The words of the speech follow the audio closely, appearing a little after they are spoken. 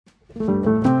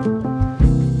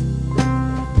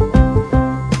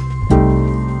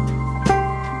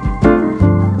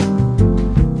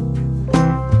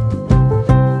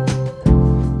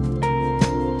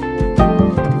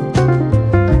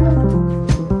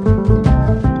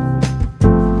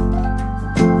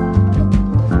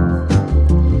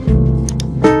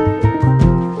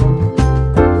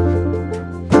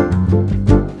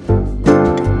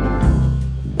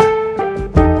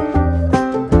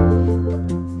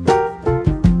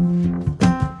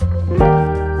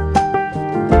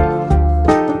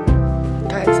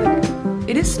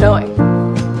Snowing.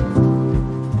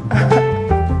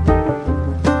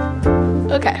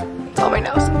 Okay, it's on my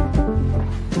nose.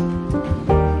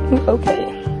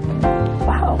 Okay.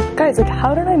 Wow. Guys, like,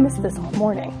 how did I miss this all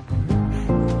morning?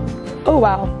 Oh,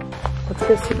 wow. Let's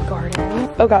go see the garden.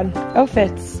 Oh, God. Oh,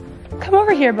 Fitz. Come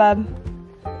over here, bub.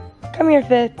 Come here,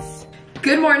 Fitz.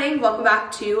 Good morning, welcome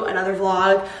back to another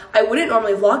vlog. I wouldn't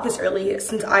normally vlog this early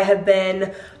since I have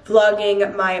been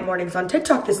vlogging my mornings on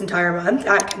TikTok this entire month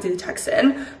at Kenzie the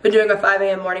Texan. Been doing a 5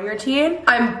 a.m. morning routine.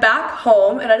 I'm back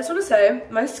home and I just want to say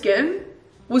my skin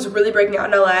was really breaking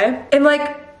out in LA. And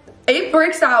like, it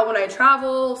breaks out when I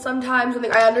travel sometimes.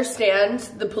 I I understand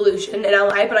the pollution in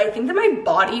LA, but I think that my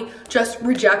body just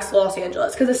rejects Los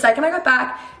Angeles. Because the second I got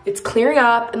back, it's clearing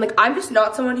up and like, I'm just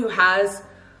not someone who has,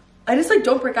 I just like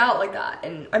don't break out like that.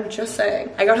 And I'm just saying,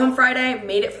 I got home Friday,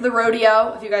 made it for the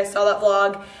rodeo, if you guys saw that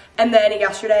vlog. And then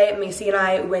yesterday, Macy and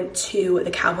I went to the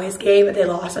Cowboys game. They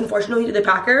lost, unfortunately, to the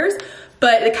Packers.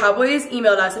 But the Cowboys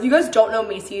emailed us. If you guys don't know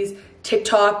Macy's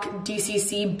TikTok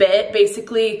DCC bit,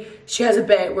 basically, she has a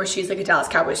bit where she's like a Dallas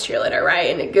Cowboys cheerleader,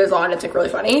 right? And it goes on, it's like really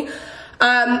funny.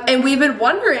 And we've been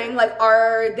wondering, like,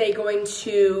 are they going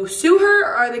to sue her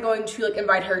or are they going to like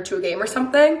invite her to a game or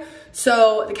something?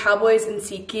 So the Cowboys and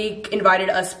SeatGeek invited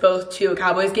us both to a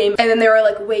Cowboys game. And then they were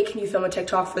like, wait, can you film a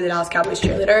TikTok for the Dallas Cowboys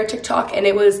cheerleader TikTok? And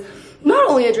it was not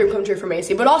only a dream come true for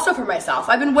Macy, but also for myself.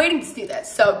 I've been waiting to see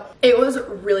this. So it was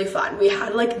really fun. We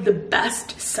had like the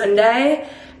best Sunday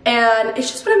and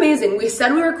it's just been amazing. We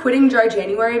said we were quitting dry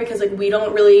January because like we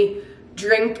don't really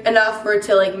drink enough for it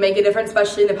to like make a difference,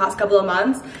 especially in the past couple of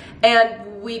months.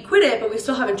 And we quit it, but we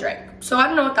still haven't drank. So I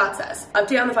don't know what that says.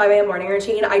 Update on the 5 a.m. morning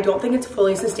routine. I don't think it's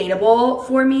fully sustainable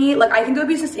for me. Like I think it would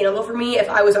be sustainable for me if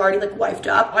I was already like wifed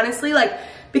up, honestly, like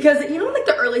because you know, like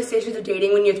the early stages of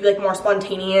dating when you have to be like more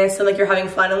spontaneous and like you're having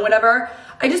fun and whatever.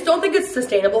 I just don't think it's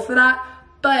sustainable for that.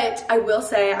 But I will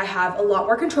say I have a lot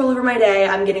more control over my day.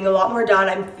 I'm getting a lot more done.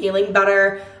 I'm feeling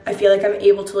better. I feel like I'm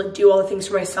able to like do all the things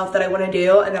for myself that I want to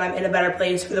do, and then I'm in a better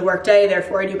place for the workday,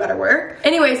 therefore I do better work.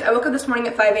 Anyways, I woke up this morning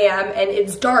at 5 a.m. and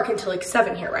it's dark until like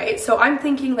 7 here, right? So I'm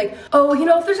thinking like, oh, you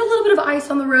know, if there's a little bit of ice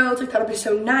on the roads, like that'll be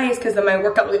so nice because then my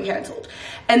workout will get canceled.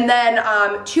 And then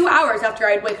 2 hours after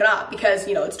I'd waken up, because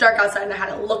you know, it's dark outside and I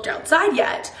hadn't looked outside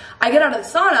yet, I get out of the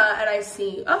sauna and I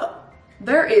see, oh,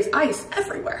 there is ice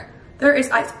everywhere. There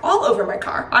is ice all over my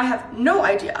car. I have no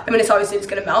idea. I mean, it's obviously just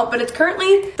gonna melt, but it's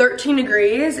currently 13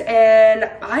 degrees and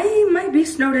I might be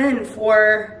snowed in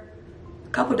for a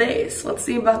couple days. Let's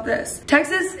see about this.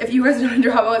 Texas, if you guys don't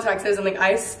know about Texas, and like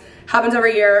ice happens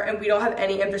every year and we don't have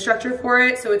any infrastructure for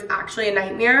it, so it's actually a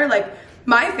nightmare. Like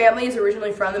my family is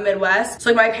originally from the Midwest,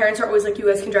 so like my parents are always like, you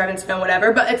guys can drive in snow,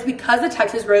 whatever, but it's because the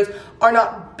Texas roads are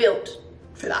not built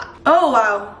for that. Oh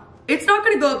wow, it's not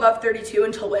gonna go above 32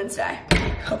 until Wednesday.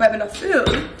 Hope I have enough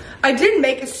food. I did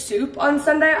make a soup on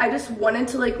Sunday. I just wanted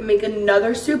to like make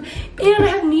another soup. And I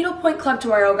have needlepoint club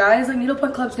tomorrow, guys. Like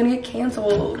needlepoint club's gonna get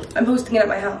canceled. I'm hosting it at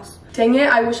my house. Dang it,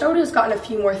 I wish I would've just gotten a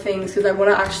few more things because I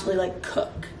wanna actually like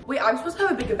cook. Wait, I'm supposed to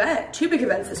have a big event. 2 big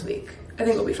events this week. I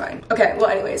think we'll be fine. Okay,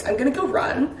 well anyways, I'm gonna go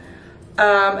run.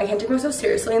 I can't take myself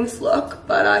seriously in this look,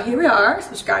 but here we are.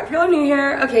 Subscribe if you're new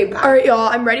here. Okay, bye. All right, y'all,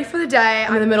 I'm ready for the day.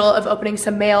 I'm in the middle of opening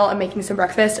some mail and making some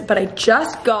breakfast, but I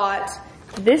just got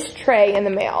this tray in the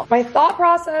mail. My thought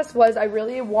process was I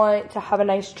really want to have a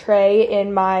nice tray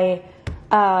in my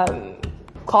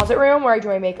closet room where I do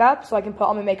my makeup, so I can put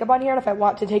all my makeup on here, and if I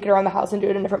want to take it around the house and do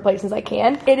it in different places, I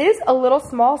can. It is a little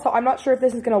small, so I'm not sure if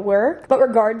this is gonna work, but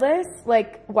regardless,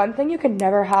 like one thing you can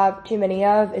never have too many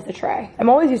of is a tray. I'm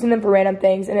always using them for random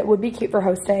things, and it would be cute for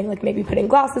hosting, like maybe putting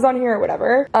glasses on here or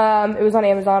whatever. It was on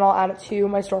Amazon. I'll add it to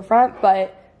my storefront,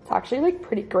 but it's actually like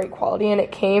pretty great quality and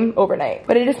it came overnight.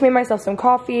 But I just made myself some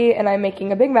coffee and I'm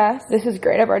making a big mess. This is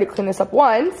great. I've already cleaned this up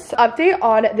once. Update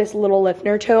on this little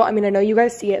Lifner tote. I mean, I know you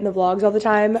guys see it in the vlogs all the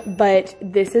time, but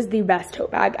this is the best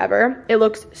tote bag ever. It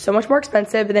looks so much more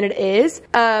expensive than it is.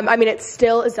 I mean, it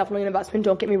still is definitely an investment,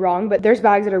 don't get me wrong, but there's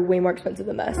bags that are way more expensive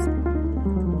than this.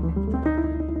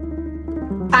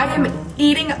 I am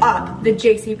eating up the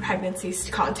JC pregnancy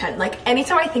content. Like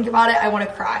anytime I think about it, I want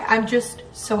to cry. I'm just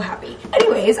so happy.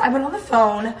 Anyways, I've been on the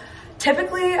phone.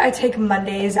 Typically, I take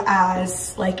Mondays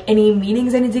as like any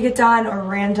meetings I need to get done or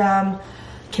random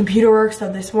computer work.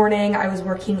 So this morning I was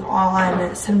working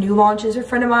on some new launches with a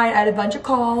friend of mine. I had a bunch of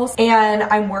calls and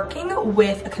I'm working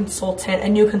with a consultant, a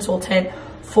new consultant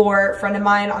for a friend of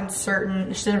mine on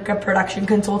certain, she's like a production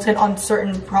consultant on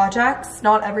certain projects,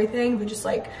 not everything, but just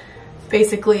like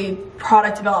basically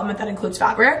product development that includes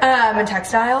fabric and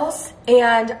textiles.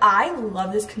 And I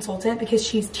love this consultant because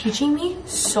she's teaching me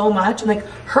so much. And like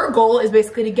her goal is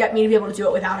basically to get me to be able to do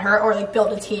it without her, or like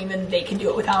build a team and they can do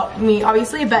it without me,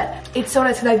 obviously. But it's so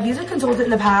nice because I've used a consultant in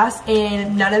the past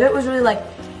and none of it was really like,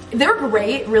 they were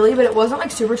great really, but it wasn't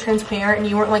like super transparent and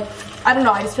you weren't like, I don't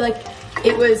know, I just feel like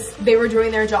it was, they were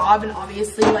doing their job and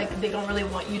obviously like they don't really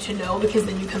want you to know because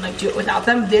then you can like do it without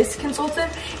them. This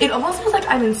consultant, it almost feels like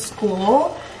I'm in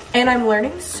school and I'm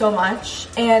learning so much.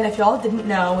 And if y'all didn't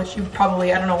know, which you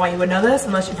probably, I don't know why you would know this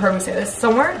unless you've heard me say this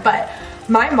somewhere, but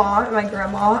my mom and my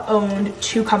grandma owned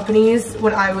 2 companies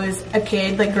when I was a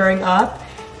kid, like growing up.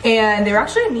 And they were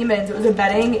actually at Neiman's. It was a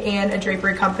bedding and a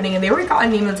drapery company and they were got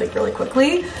in Neiman's like really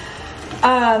quickly.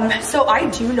 So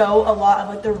I do know a lot of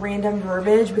like the random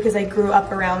verbiage because I grew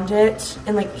up around it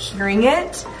and like hearing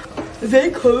it.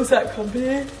 They closed that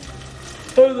company,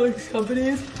 or those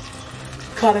companies.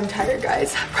 God, I'm tired,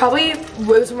 guys. Probably it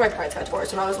was when my parents had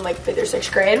divorced when I was in like 5th or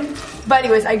 6th grade. But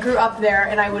anyways, I grew up there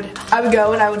and I would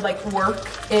go and I would like work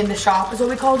in the shop is what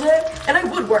we called it. And I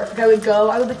would work. Like, I would go,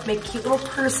 I would like make cute little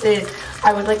purses.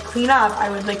 I would like clean up.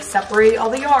 I would like separate all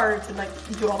the yards and like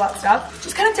do all that stuff.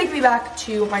 Just kind of take me back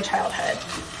to my childhood.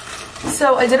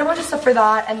 So I did a bunch of stuff for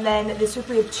that, and then this week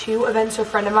we have 2 events for a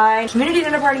friend of mine, community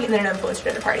dinner party and then an influencer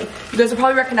dinner party. You guys will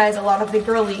probably recognize a lot of the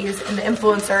girlies in the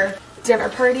influencer dinner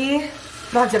party.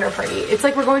 Not dinner party, it's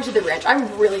like we're going to the ranch.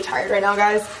 I'm really tired right now,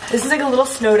 guys. This is like a little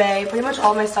snow day. Pretty much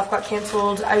all my stuff got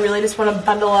canceled. I really just want to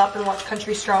bundle up and watch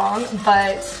Country Strong,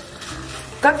 but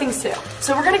got things to do.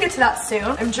 So we're gonna get to that soon.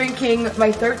 I'm drinking my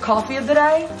 3rd coffee of the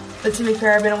day, but to be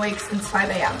fair, I've been awake since 5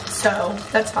 a.m. so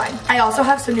that's fine. I also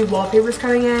have some new wallpapers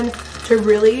coming in, which I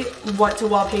really want to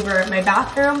wallpaper my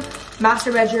bathroom,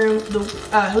 master bedroom, the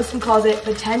hosting closet,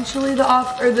 potentially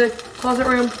the closet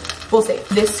room. We'll see.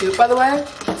 This soup, by the way,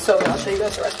 it's so good. I'll show you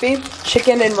guys the recipe.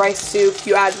 Chicken and rice soup.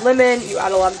 You add lemon, you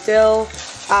add a lot of dill,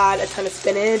 add a ton of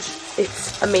spinach.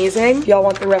 It's amazing. If y'all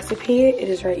want the recipe, it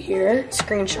is right here.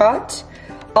 Screenshot.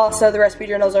 Also, the recipe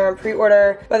journals are on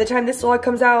pre-order. By the time this vlog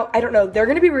comes out, I don't know, they're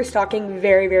gonna be restocking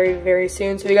very, very, very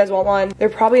soon. So if you guys want one, they're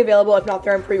probably available. If not,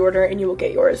 they're on pre-order and you will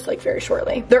get yours like very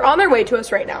shortly. They're on their way to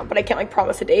us right now, but I can't like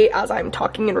promise a date as I'm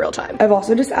talking in real time. I've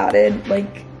also just added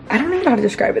like, I don't even know how to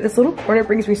describe it. This little corner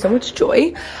brings me so much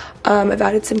joy. I've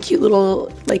added some cute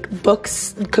little like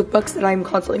books, cookbooks that I'm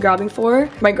constantly grabbing for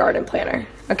my garden planner.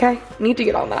 Okay, need to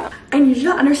get on that. I need you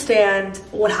to understand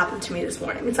what happened to me this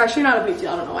morning. It's actually not a big deal.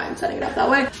 I don't know why I'm setting it up that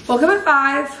way. Woke up at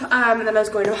 5, and then I was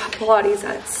going to hot Pilates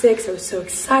at 6. I was so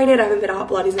excited. I haven't been to hot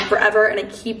Pilates in forever, and I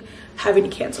keep having to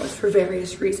cancel for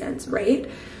various reasons,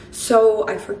 right? So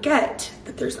I forget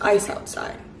that there's ice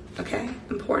outside. Okay,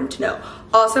 important to know.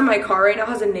 Also, my car right now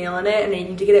has a nail in it and I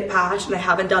need to get it patched and I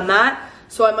haven't done that.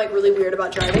 So I'm like really weird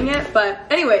about driving it. But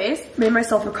anyways, made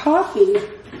myself a coffee.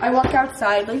 I walk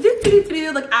outside like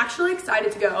like actually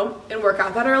excited to go and work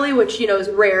out that early, which you know is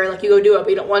rare. Like you go do it but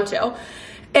you don't want to.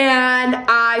 And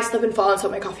I slip and fall and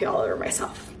spill my coffee all over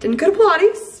myself. Didn't go to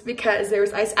Pilates because there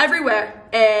was ice everywhere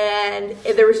and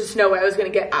there was just no way I was gonna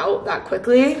get out that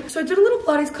quickly. So I did a little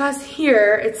Pilates class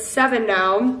here. It's 7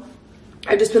 now.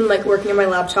 I've just been like working on my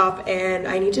laptop and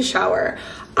I need to shower.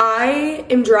 I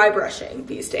am dry brushing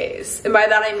these days. And by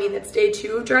that I mean it's day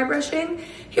 2 of dry brushing.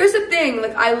 Here's the thing,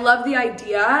 like I love the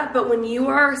idea, but when you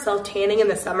are self-tanning in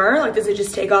the summer, like does it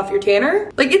just take off your tanner?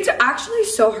 Like it's actually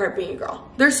so hard being a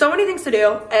girl. There's so many things to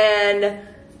do and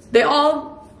they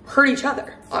all hurt each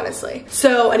other, honestly.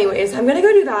 So anyways, I'm gonna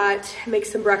go do that, make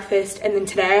some breakfast, and then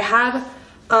today I have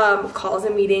calls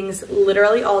and meetings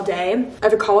literally all day. I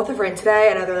have a call with a friend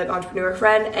today, another like entrepreneur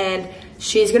friend, and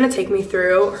she's gonna take me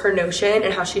through her Notion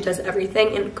and how she does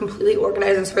everything and completely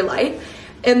organizes her life.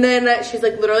 And then she's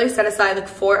like literally set aside like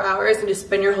 4 hours and just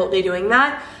spend your whole day doing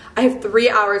that. I have 3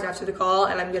 hours after the call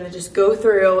and I'm gonna just go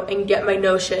through and get my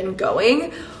Notion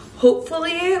going.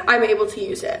 Hopefully I'm able to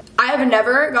use it. I have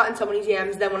never gotten so many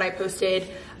DMs than when I posted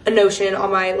a Notion on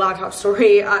my laptop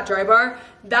story at Dry Bar.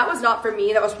 That was not for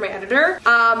me, that was for my editor.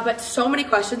 But so many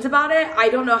questions about it. I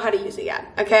don't know how to use it yet,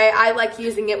 okay? I like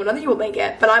using it when other people make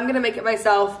it, but I'm gonna make it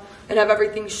myself and have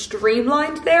everything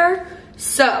streamlined there.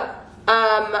 So,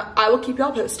 I will keep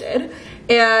y'all posted.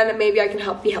 and maybe I can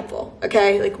be helpful,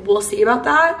 okay? Like, we'll see about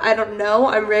that. I don't know.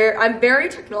 I'm very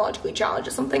technologically challenged.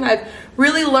 It's something I've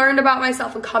really learned about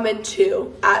myself and come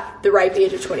into at the ripe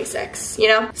age of 26, you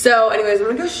know? So anyways, I'm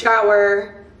gonna go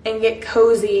shower and get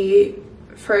cozy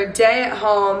for a day at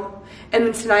home. And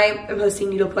then tonight I'm hosting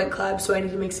Needlepoint Club, so I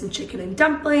need to make some chicken and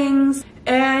dumplings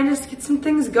and just get some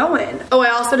things going. Oh,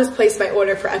 I also just placed my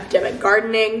order for Epidemic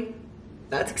Gardening.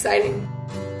 That's exciting.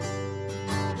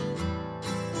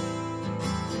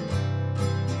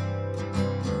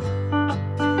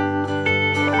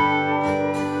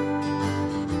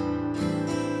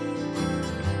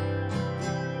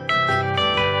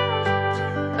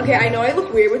 Okay, I know I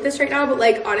look weird with this right now, but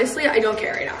like, honestly, I don't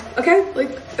care right now, okay?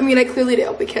 Like, I mean, I clearly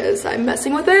do because I'm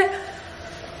messing with it.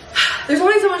 There's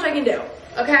only so much I can do,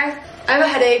 okay? I have a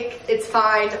headache, it's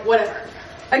fine, whatever.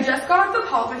 I just got off the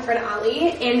call with my friend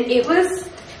Ali, and it was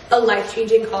a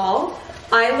life-changing call.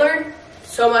 I learned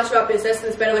so much about business in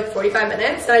the span of like 45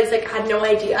 minutes that I just like had no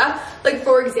idea. Like,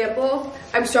 for example,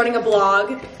 I'm starting a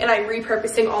blog and I'm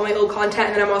repurposing all my old content,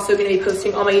 and then I'm also gonna be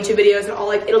posting all my YouTube videos and all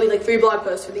like, it'll be like 3 blog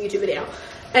posts for the YouTube video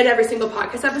and every single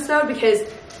podcast episode because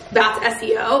that's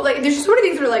SEO. Like, there's just so many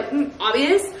things that are like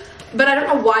obvious, but I don't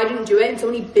know why I didn't do it, and so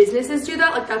many businesses do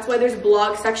that. Like, that's why there's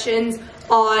blog sections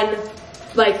on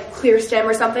like ClearStem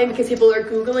or something, because people are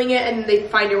Googling it and they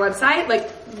find your website,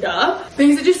 like, duh.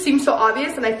 Because it just seems so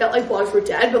obvious, and I felt like blogs were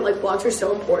dead, but like blogs are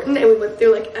so important, and we went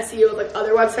through like SEO of like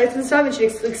other websites and stuff, and she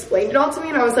explained it all to me,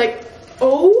 and I was like,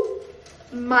 oh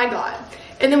my God.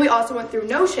 And then we also went through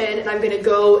Notion, and I'm gonna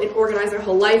go and organize our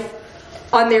whole life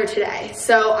on there today.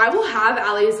 So I will have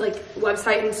Allie's like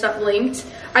website and stuff linked.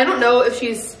 I don't know if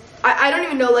she's, I don't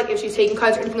even know like if she's taking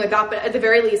clients or anything like that, but at the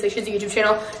very least, like, she has a YouTube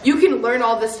channel. You can learn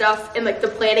all this stuff and like the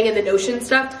planning and the Notion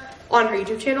stuff on her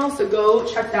YouTube channel, so go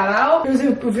check that out. It was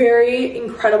a very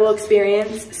incredible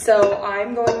experience. So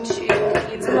I'm going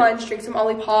to eat some lunch, drink some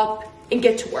Olipop, and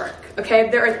get to work, okay?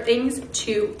 There are things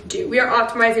to do. We are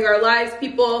optimizing our lives,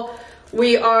 people.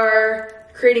 We are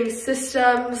creating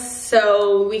systems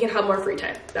so we can have more free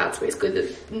time. That's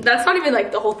basically that's not even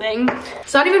like the whole thing.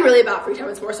 It's not even really about free time,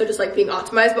 it's more so just like being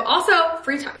optimized, but also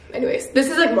free time. Anyways, this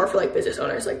is like more for like business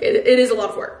owners. Like, it is a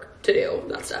lot of work to do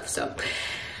that stuff. So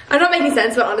I'm not making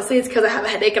sense, but honestly, it's because I have a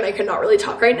headache and I cannot really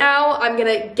talk right now. I'm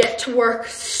gonna get to work,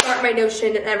 start my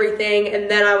Notion and everything, and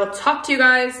then I will talk to you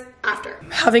guys after. I'm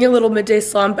having a little midday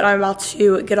slump, and I'm about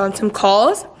to get on some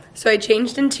calls. So I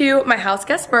changed into my house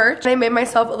guest merch. I made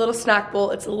myself a little snack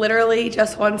bowl. It's literally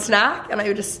just one snack, and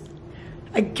I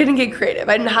couldn't get creative.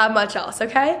 I didn't have much else,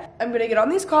 okay? I'm gonna get on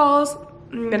these calls.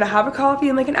 I'm gonna have a coffee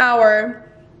in like an hour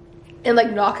and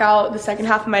like knock out the second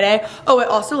half of my day. Oh, I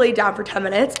also laid down for 10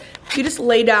 minutes. You just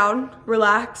lay down,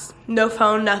 relax, no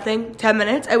phone, nothing, 10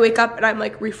 minutes. I wake up and I'm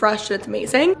like refreshed and it's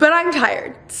amazing, but I'm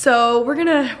tired. So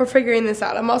we're figuring this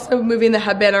out. I'm also moving the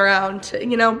headband around to,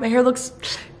 you know, my hair looks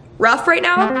rough right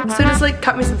now, so just like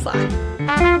cut me some slack.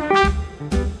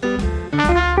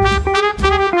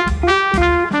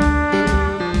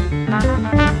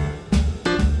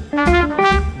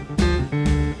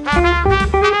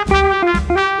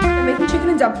 I'm making chicken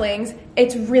and dumplings.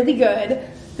 It's really good.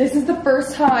 This is the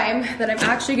first time that I'm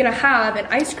actually gonna have an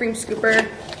ice cream scooper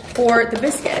for the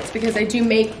biscuits, because I do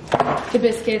make the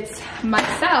biscuits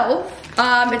myself.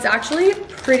 It's actually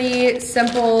pretty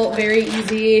simple, very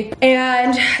easy.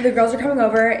 And the girls are coming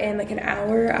over in like an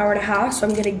hour, hour and a half, so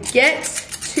I'm gonna get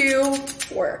to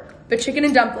work. But chicken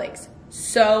and dumplings,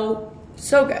 so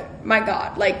good, my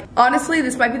God. Like, honestly,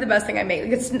 this might be the best thing I make.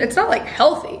 Like, it's not like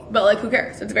healthy, but like, who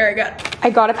cares? It's very good. I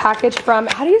got a package from,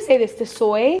 how do you say this,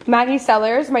 DeSoy? Maggie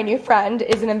Sellers, my new friend,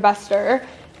 is an investor,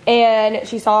 and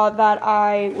she saw that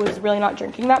I was really not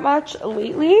drinking that much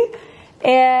lately,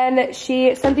 and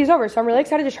she sent these over, so I'm really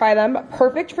excited to try them.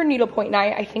 Perfect for needlepoint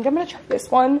night. I think I'm gonna try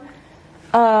this one.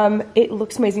 It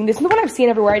looks amazing. This is the one I've seen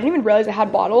everywhere. I didn't even realize it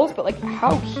had bottles, but like,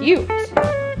 how cute.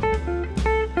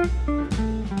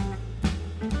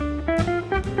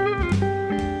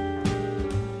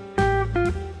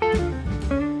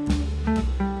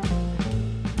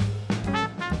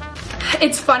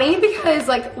 It's funny because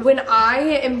like when I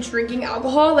am drinking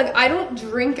alcohol, like I don't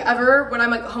drink ever when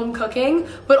I'm like home cooking,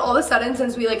 but all of a sudden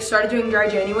since we like started doing dry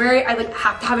January, I like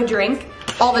have to have a drink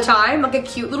all the time, like a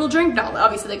cute little drink, not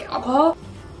obviously like alcohol.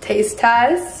 Taste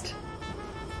test.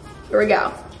 Here we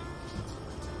go.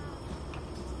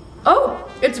 Oh,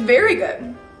 it's very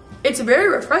good. It's very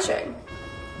refreshing.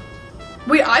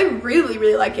 Wait, I really,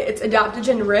 really like it. It's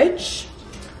adaptogen rich.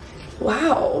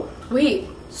 Wow. Wait,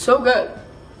 so good.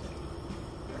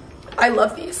 I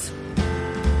love these.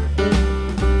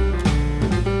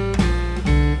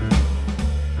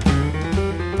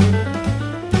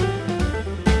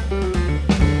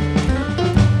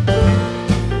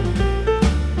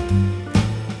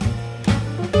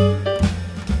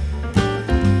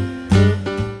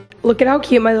 Look at how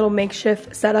cute my little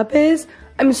makeshift setup is.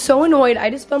 I'm so annoyed. I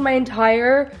just filmed my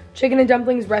entire chicken and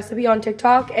dumplings recipe on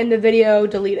TikTok and the video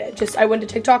deleted. I went to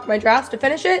TikTok, my drafts, to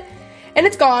finish it, and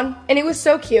it's gone. And it was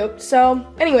so cute. So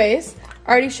anyways,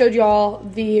 I already showed y'all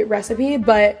the recipe,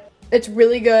 but it's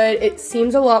really good. It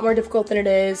seems a lot more difficult than it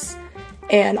is,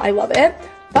 and I love it.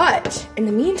 But in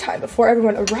the meantime, before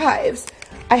everyone arrives,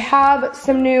 I have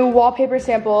some new wallpaper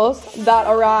samples that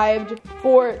arrived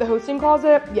for the hosting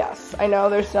closet. Yes, I know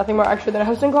there's nothing more extra than a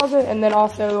hosting closet, and then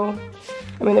also,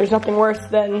 I mean, there's nothing worse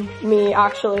than me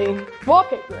actually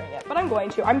wallpapering it, but I'm going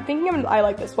to. I'm thinking I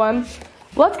like this one.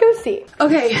 Let's go see.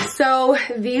 Okay, so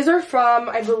these are from,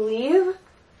 I believe,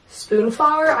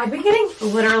 Spoonflower. I've been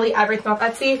getting literally everything off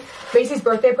Etsy. Macy's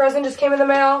birthday present just came in the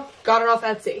mail. Got it off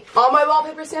Etsy. All my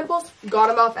wallpaper samples, got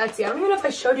them off Etsy. I don't even know if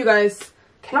I showed you guys.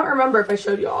 Cannot remember if I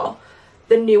showed y'all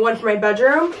the new one for my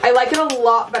bedroom. I like it a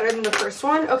lot better than the first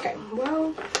one. Okay,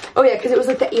 well, oh yeah, because it was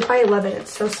like the 8x11.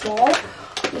 It's so small.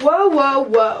 Whoa, whoa,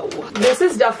 whoa. This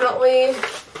is definitely,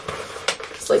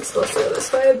 it's like supposed to go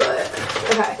this way, but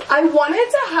okay. I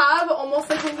wanted to have almost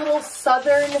like a little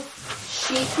southern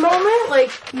chic moment.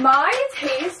 Like, my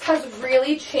taste has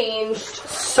really changed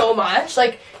so much.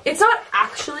 Like, it's not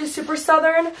actually super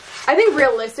southern. I think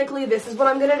realistically this is what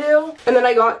I'm gonna do. And then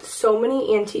I got so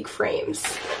many antique frames.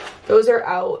 Those are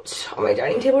out on my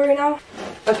dining table right now.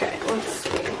 Okay, let's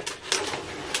see.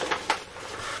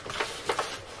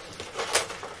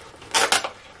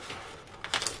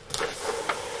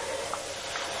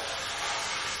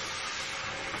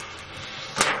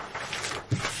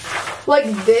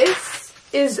 Like, this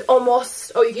is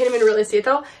almost, oh, you can't even really see it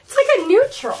though. It's like a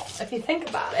neutral if you think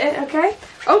about it, okay?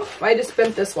 Oh, I just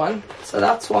spent this one, so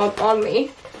that's on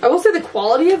me. I will say the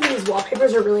quality of these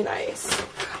wallpapers are really nice.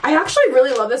 I actually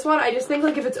really love this one. I just think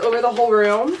like if it's over the whole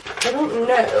room, I don't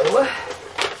know.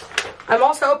 I'm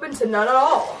also open to none at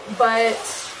all,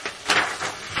 but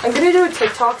I'm gonna do a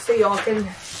TikTok so y'all can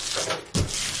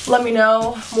let me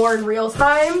know more in real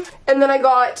time. And then I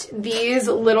got these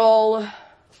little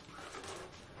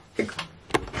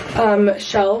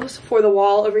shelves for the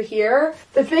wall over here.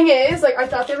 The thing is, like, I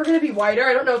thought they were gonna be wider.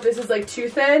 I don't know if this is like too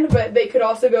thin, but they could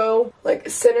also go like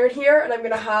centered here, and I'm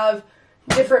gonna have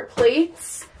different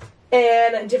plates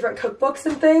and different cookbooks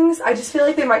and things. I just feel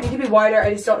like they might need to be wider.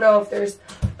 I just don't know if there's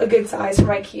a good size from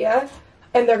IKEA,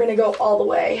 and they're gonna go all the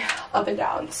way up and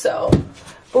down. So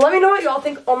let me know what y'all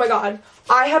think. Oh my god,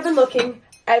 I have been looking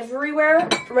everywhere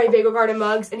for my Bagel Garden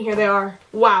mugs, and here they are.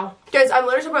 Wow. Guys, I'm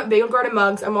literally talking about Bagel Garden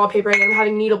mugs. I'm wallpapering and I'm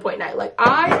having needlepoint night. Like,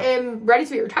 I am ready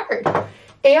to be retired.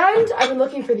 And I've been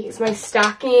looking for these, my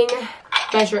stacking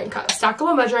measuring cups.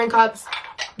 Stackable measuring cups.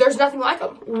 There's nothing like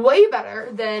them. Way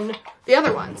better than the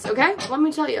other ones, okay? Let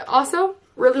me tell you. Also,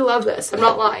 really love this. I'm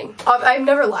not lying. I'm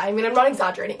never lying. I mean, I'm not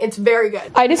exaggerating. It's very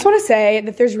good. I just want to say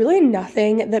that there's really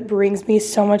nothing that brings me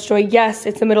so much joy. Yes,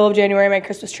 it's the middle of January. My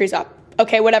Christmas tree's up.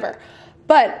 Okay, whatever.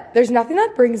 But there's nothing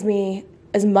that brings me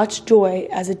as much joy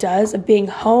as it does of being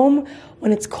home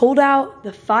when it's cold out,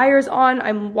 the fire's on,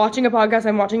 I'm watching a podcast,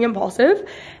 I'm watching Impulsive,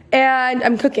 and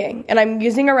I'm cooking. And I'm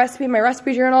using a recipe in my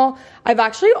recipe journal. I've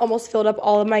actually almost filled up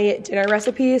all of my dinner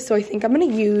recipes, so I think I'm gonna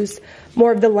use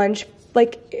more of the lunch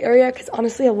area, because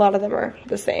honestly a lot of them are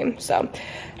the same. So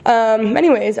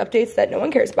anyways, updates that no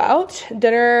one cares about.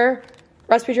 Dinner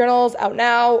recipe journals out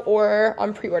now or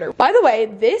on pre-order. By the way,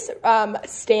 this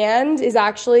stand is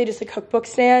actually just a cookbook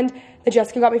stand that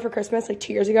Jessica got me for Christmas like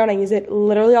 2 years ago, and I use it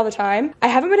literally all the time. I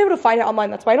haven't been able to find it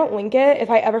online. That's why I don't link it. If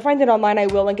I ever find it online, I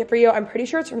will link it for you. I'm pretty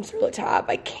sure it's from Scarlet Tab.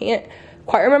 I can't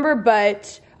quite remember,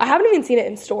 but I haven't even seen it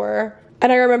in store.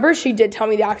 And I remember she did tell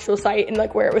me the actual site and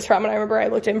like where it was from, and I remember I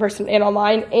looked in person and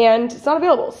online, and it's not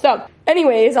available. So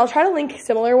anyways, I'll try to link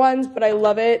similar ones, but I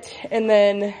love it. And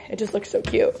then it just looks so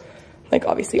cute, like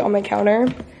obviously on my counter.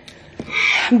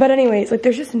 But anyways, like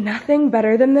there's just nothing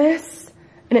better than this.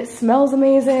 And it smells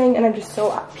amazing, and I'm just so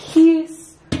at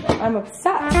peace. I'm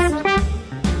obsessed.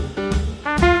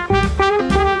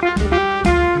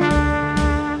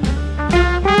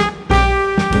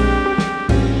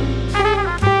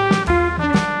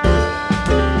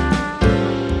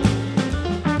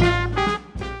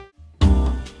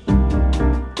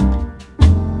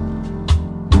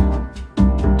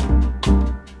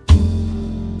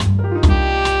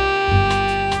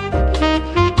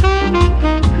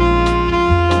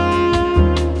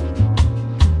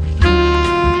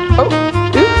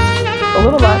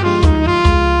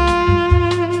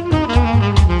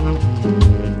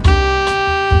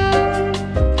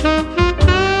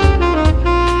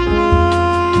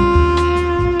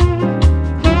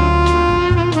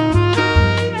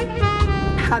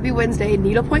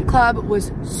 needlepoint club was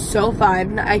so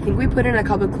fun. I think we put in a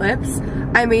couple clips.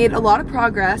 I made a lot of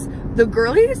progress. The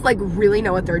girlies like really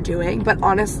know what they're doing, but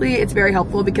honestly, it's very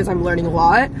helpful because I'm learning a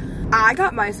lot. I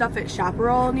got my stuff at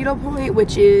Chaparral Needlepoint,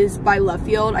 which is by Love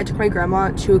Field. I took my grandma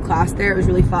to a class there. It was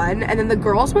really fun. And then the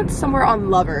girls went somewhere on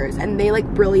Lovers, and they like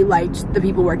really liked the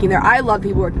people working there. I love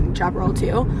people working in Chaparral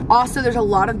too. Also, there's a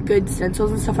lot of good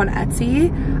stencils and stuff on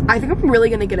Etsy. I think I'm really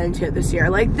gonna get into it this year.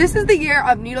 Like, this is the year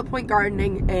of needlepoint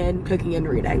gardening and cooking and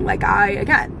reading. Like,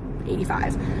 again,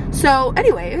 85. So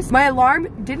anyways, my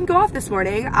alarm didn't go off this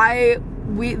morning.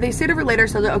 They stayed over later,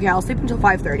 so I was like, okay, I'll sleep until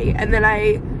 5:30. And then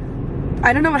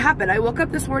I don't know what happened. I woke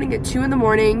up this morning at 2 in the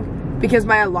morning because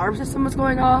my alarm system was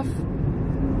going off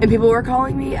and people were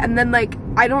calling me. And then like,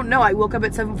 I don't know, I woke up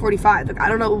at 7:45. Like, I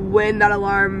don't know when that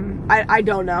alarm, I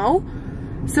don't know.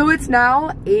 So it's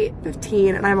now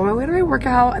 8:15 and I'm on my way to my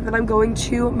workout, and then I'm going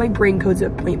to my brain codes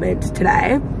appointment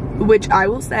today, which I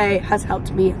will say has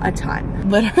helped me a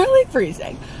ton. Literally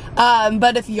freezing.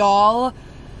 But if y'all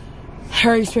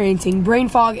are experiencing brain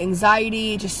fog,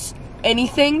 anxiety, just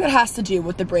anything that has to do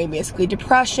with the brain, basically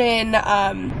depression,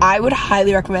 I would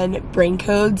highly recommend Brain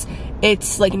Codes.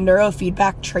 It's like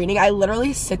neurofeedback training. I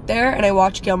literally sit there and I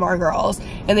watch Gilmore Girls,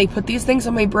 and they put these things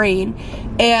on my brain,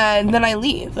 and then I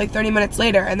leave like 30 minutes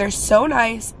later, and they're so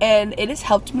nice, and it has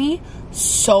helped me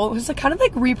so. It's like kind of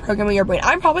like reprogramming your brain.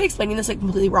 I'm probably explaining this like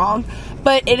completely wrong,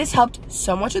 but it has helped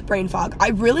so much with brain fog. I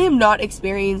really am not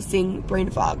experiencing brain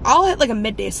fog. I'll hit like a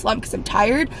midday slump because I'm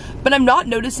tired, but I'm not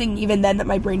noticing even then that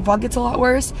my brain fog gets a lot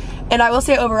worse. And I will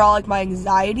say overall, like, my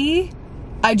anxiety,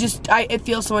 it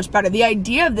feels so much better. The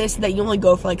idea of this, that you only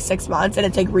go for like 6 months and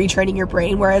it's like retraining your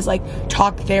brain, whereas like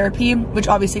talk therapy, which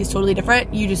obviously is totally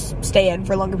different, you just stay in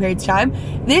for longer periods of time.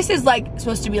 This is like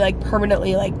supposed to be like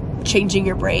permanently like changing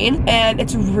your brain, and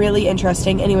it's really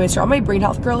interesting. Anyways, for all my brain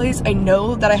health girlies, I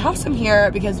know that I have some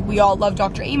here because we all love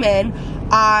Dr. Amen.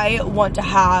 I want to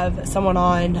have someone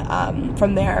on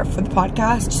from there for the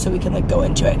podcast so we can like go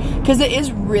into it, because it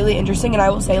is really interesting. And I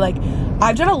will say, like,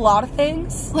 I've done a lot of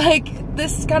things like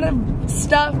this kind of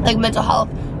stuff, like mental health,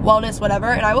 wellness, whatever,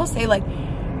 and I will say, like,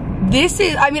 this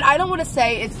is, I mean, I don't want to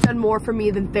say it's done more for me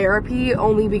than therapy,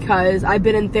 only because I've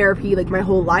been in therapy like my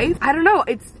whole life. I don't know,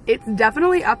 it's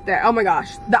definitely up there. Oh my gosh,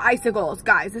 the icicles,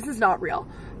 guys, this is not real.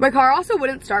 My car also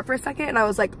wouldn't start for a second, and I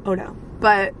was like, oh no,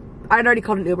 but I'd already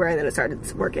called an Uber and then it started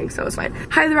working, so it was fine.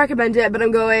 Highly recommend it. But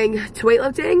I'm going to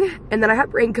weightlifting, and then I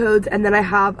have Brain Codes, and then I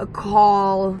have a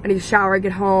call. I need to shower,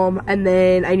 get home, and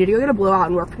then I need to go get a blowout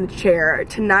and work from the chair.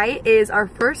 Tonight is our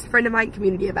first Friend of Mine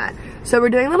community event. So we're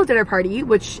doing a little dinner party,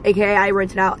 which AKA I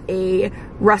rented out a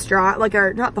restaurant, like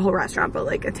not the whole restaurant, but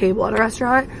like a table at a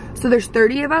restaurant. So there's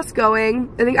 30 of us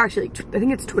going. I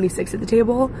think it's 26 at the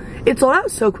table. It sold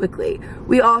out so quickly.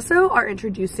 We also are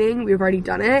introducing, we've already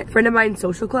done it, Friend of Mine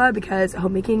Social Club, because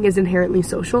homemaking is inherently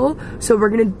social. So we're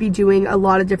gonna be doing a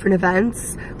lot of different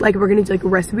events. Like, we're gonna do like a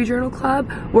recipe journal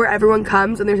club where everyone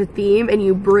comes and there's a theme, and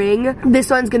you bring,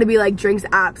 this one's gonna be like drinks,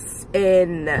 apps,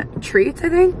 and treats, I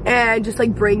think, and just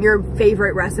like bring your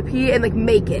favorite recipe and like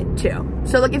make it too.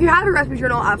 So like, if you have a recipe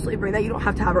journal, absolutely bring that. You don't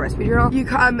have to have a recipe journal. You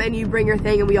come and you bring your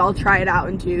thing, and we all try it out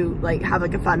and do like, have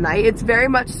like a fun night. It's very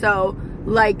much so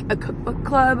like a cookbook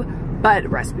club, but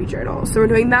recipe journal. So we're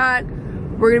doing that.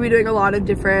 We're gonna be doing a lot of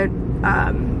different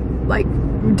like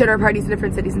dinner parties in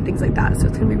different cities and things like that, so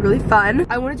it's gonna be really fun.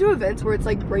 I want to do events where it's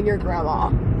like bring your grandma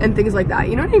and things like that,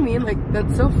 you know what I mean? Like,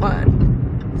 that's so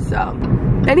fun. So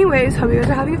anyways, hope you guys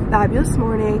are having a fabulous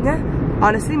morning.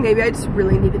 Honestly, maybe I just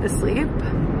really needed to sleep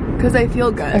because I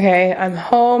feel good. Okay, I'm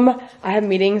home. I have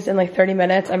meetings in like 30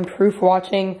 minutes. I'm proof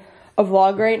watching a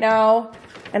vlog right now,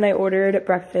 and I ordered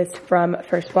breakfast from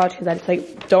First Watch because I just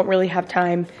like don't really have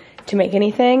time to make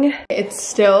anything. It's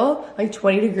still like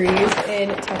 20 degrees in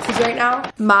Texas right now.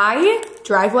 My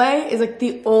driveway is like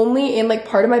the only, in like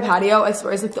part of my patio, I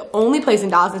swear, is like the only place in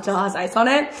Dallas that still has ice on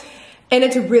it. And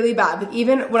it's really bad. But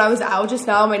even when I was out just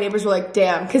now, my neighbors were like,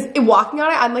 damn, because walking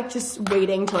on it, I'm like just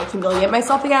waiting to like humiliate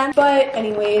myself again. But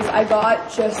anyways, I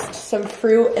got just some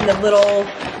fruit in a little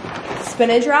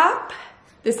spinach wrap.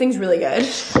 This thing's really good.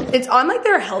 It's on like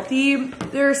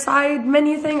their side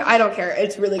menu thing. I don't care,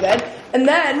 it's really good. And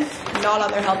then, not on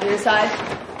their healthier side,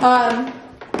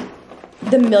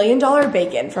 the $1 Million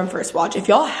Bacon from First Watch. If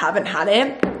y'all haven't had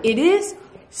it, it is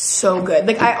so good.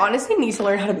 Like, I honestly need to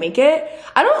learn how to make it.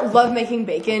 I don't love making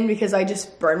bacon because I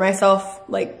just burn myself,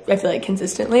 like, I feel like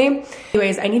consistently.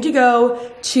 Anyways, I need to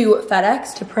go to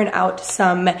FedEx to print out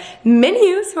some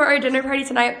menus for our dinner party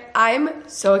tonight. I'm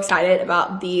so excited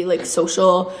about the like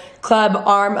social club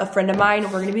arm of Friend of Mine.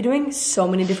 We're gonna be doing so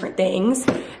many different things.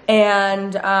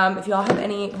 And if y'all have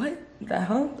any, what? the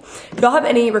hell? If y'all have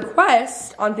any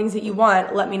requests on things that you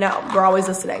want, let me know. We're always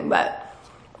listening, but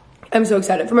I'm so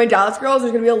excited. For my Dallas girls,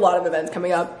 there's gonna be a lot of events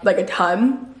coming up, like a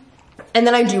ton. And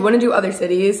then I do wanna do other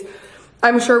cities.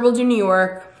 I'm sure we'll do New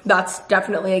York. That's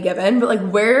definitely a given, but like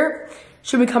where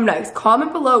should we come next?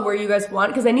 Comment below where you guys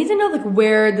want, because I need to know like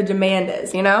where the demand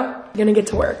is, you know? I'm gonna get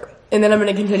to work, and then I'm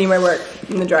gonna continue my work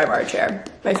in the dry bar chair.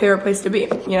 My favorite place to be,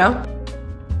 you know?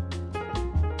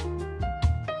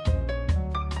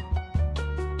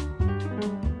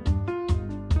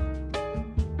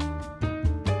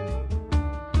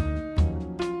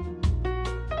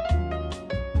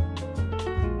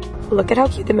 Look at how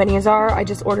cute the minis are. I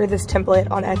just ordered this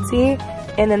template on Etsy,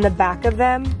 and then the back of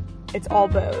them, it's all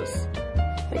bows.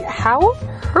 Like, how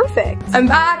perfect. I'm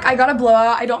back, I got a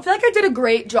blowout. I don't feel like I did a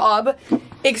great job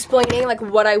explaining like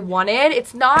what I wanted.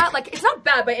 It's not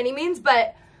bad by any means,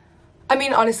 but I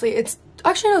mean, honestly, it's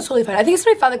actually, no, it's totally fine. I think it's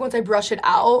gonna be fun like once I brush it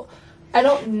out. I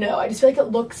don't know, I just feel like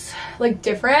it looks like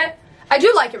different. I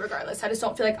do like it regardless. I just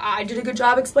don't feel like I did a good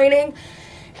job explaining.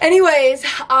 Anyways,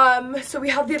 so we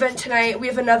have the event tonight. We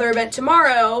have another event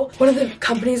tomorrow. One of the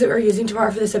companies that we're using tomorrow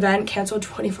for this event canceled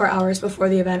 24 hours before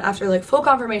the event after like full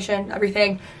confirmation,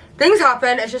 everything. Things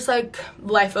happen. It's just like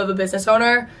life of a business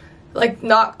owner. Like,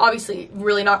 not, obviously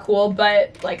really not cool,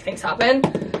 but like things happen.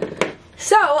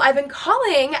 So I've been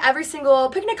calling every single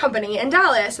picnic company in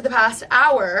Dallas for the past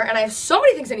hour, and I have so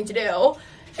many things I need to do,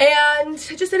 and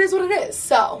it is what it is.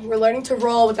 So we're learning to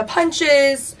roll with the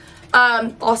punches.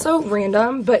 Also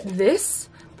random, but this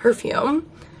perfume,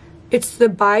 it's the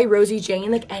by Rosie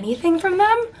Jane, like anything from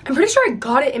them. I'm pretty sure I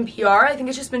got it in PR. I think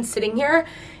it's just been sitting here,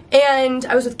 and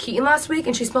I was with Keaton last week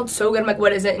and she smelled so good. I'm like,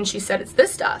 what is it? And she said it's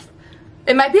this stuff.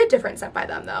 It might be a different scent by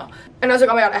them though. And I was like,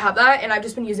 oh my god, I have that, and I've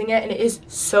just been using it and it is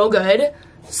so good.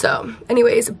 So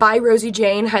anyways, by Rosie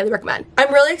Jane, highly recommend.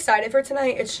 I'm really excited for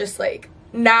tonight. It's just like,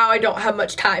 now I don't have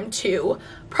much time to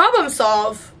problem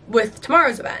solve with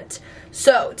tomorrow's event.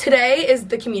 So today is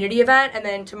the community event, and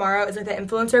then tomorrow is like the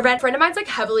influencer event. A friend of mine's like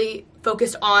heavily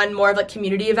focused on more of like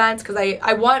community events, because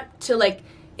I want to like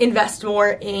invest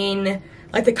more in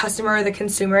like the customer, the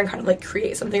consumer, and kind of like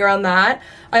create something around that.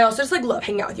 I also just like love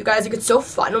hanging out with you guys. Like, it's so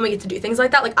fun when we get to do things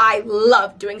like that. Like, I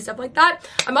love doing stuff like that.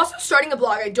 I'm also starting a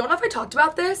blog. I don't know if I talked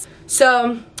about this,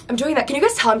 so I'm doing that. Can you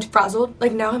guys tell I'm frazzled?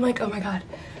 Like, now I'm like, oh my god.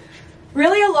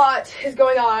 Really a lot is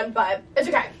going on, but it's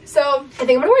okay. So I think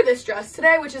I'm gonna wear this dress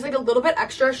today, which is like a little bit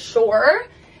extra short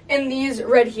in these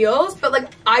red heels, but like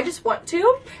I just want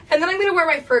to. And then I'm gonna wear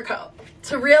my fur coat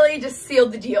to really just seal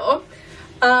the deal.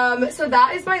 So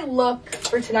that is my look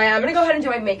for tonight. I'm gonna go ahead and do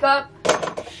my makeup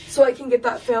so I can get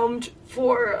that filmed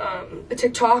for a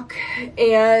TikTok.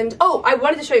 And oh, I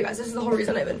wanted to show you guys, this is the whole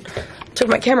reason I even took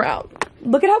my camera out.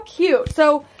 Look at how cute.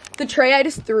 So the tray I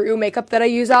just threw makeup that I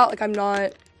use out,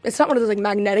 like it's not one of those like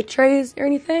magnetic trays or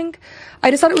anything.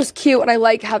 I just thought it was cute, and I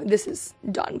like having, this is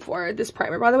done for this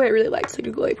primer, by the way. I really like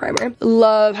Sleepy Glowy primer.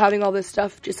 Love having all this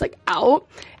stuff just like out.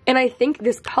 And I think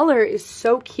this color is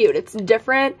so cute. It's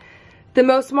different than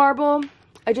most marble.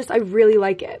 I really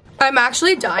like it. I'm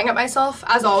actually dying at myself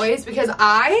as always, because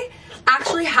I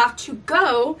actually have to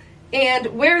go and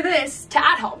wear this to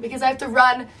at home, because I have to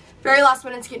run very last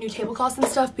minute to get new tablecloths and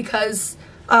stuff because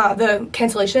the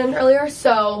cancellation earlier.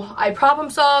 So I problem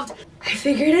solved. I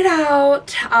figured it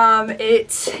out.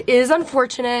 It is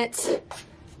unfortunate,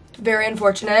 very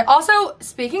unfortunate. Also,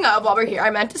 speaking of, while we're here, I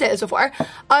meant to say this before,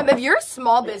 if you're a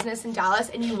small business in Dallas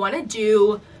and you want to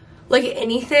do like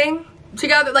anything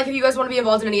together, like if you guys want to be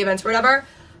involved in any events or whatever,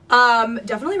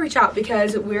 definitely reach out,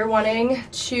 because we're wanting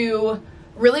to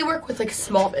really work with like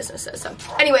small businesses. So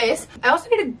anyways, I also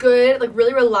need a good, like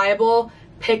really reliable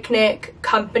picnic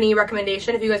company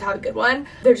recommendation if you guys have a good one.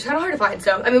 They're just kind of hard to find.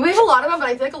 So I mean, we have a lot of them, but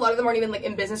I feel like a lot of them aren't even like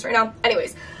in business right now.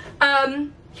 Anyways,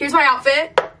 here's my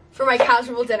outfit for my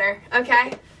casual dinner.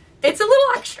 Okay, it's a little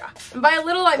extra, and by a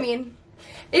little I mean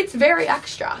it's very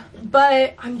extra,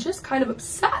 but I'm just kind of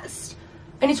obsessed.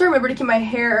 I need to remember to keep my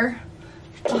hair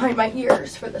behind my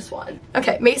ears for this one.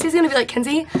 Okay, Macy's gonna be like,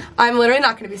 Kenzie, I'm literally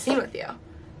not gonna be seen with you.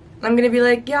 I'm gonna be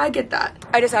like, yeah, I get that.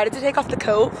 I decided to take off the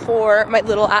coat for my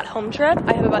little at-home trip.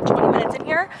 I have about 20 minutes in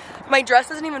here. My dress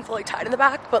isn't even fully tied in the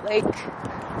back, but like,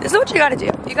 this is what you gotta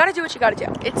do. You gotta do what you gotta do.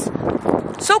 It's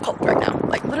so cold right now,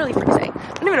 like literally freezing.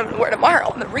 I don't even know what I'm gonna wear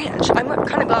tomorrow on the ranch. I'm like,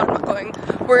 kind of glad I'm not going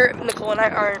where Nicole and I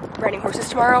aren't riding horses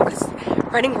tomorrow, because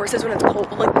riding horses when it's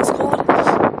cold, like this cold,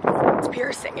 it's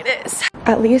piercing, it is.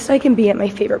 At least I can be at my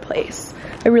favorite place.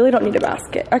 I really don't need a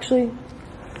basket. Actually,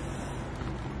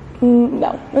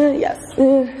 no, yes,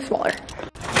 smaller.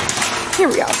 Here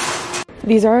we go.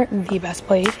 These are the best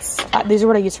plates. These are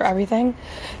what I use for everything.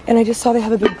 And I just saw they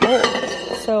have a big bowl.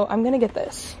 So I'm gonna get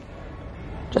this.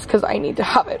 just because I need to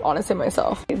have it, honestly,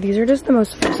 myself. These are just the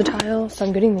most versatile, so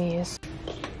I'm getting these.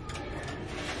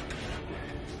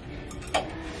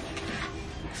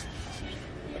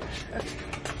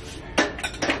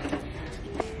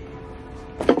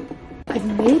 I've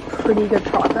made pretty good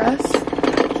progress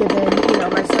given, you know,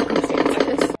 my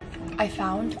circumstances. I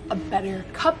found a better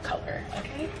cup color,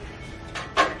 okay?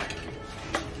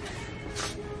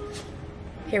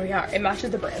 Here we are. It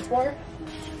matches the brands more.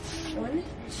 1,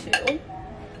 2.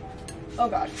 Oh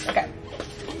god. Okay.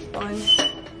 1,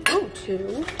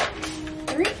 2,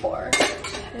 3, 4,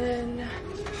 10,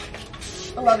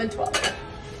 11, 12.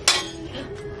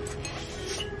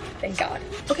 Thank God.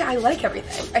 Okay, I like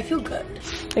everything. I feel good.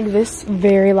 Like this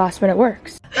very last minute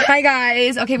works. Hi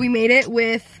guys. Okay, we made it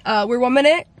with, we're 1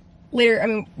 minute later. I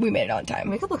mean, we made it on time.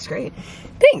 Makeup looks great.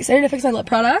 Thanks. I need to fix my lip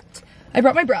product. I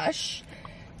brought my brush.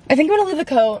 I think I'm gonna leave the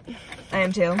coat. I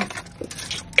am too.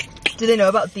 Do they know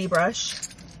about the brush?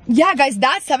 Yeah, guys,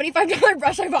 that $75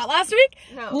 brush I bought last week.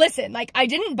 No. Listen, like, I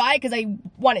didn't buy it because I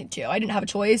wanted to. I didn't have a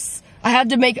choice. I had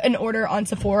to make an order on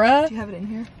Sephora. Do you have it in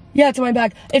here? Yeah, it's in my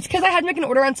bag. It's because I had to make an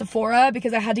order on Sephora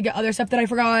because I had to get other stuff that I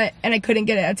forgot and I couldn't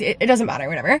get it. It doesn't matter,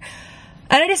 whatever. And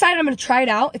I decided I'm gonna try it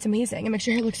out. It's amazing. It makes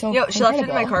your hair look so Yo, she left it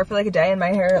in my car for like a day and my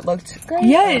hair looked great.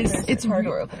 Yes, it's hard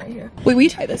to open right here. Wait, will you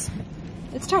tie this?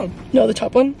 It's tied. No, the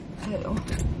top one? Ew.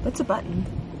 That's a button.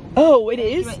 Oh, it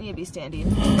is? You might need to be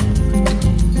standing.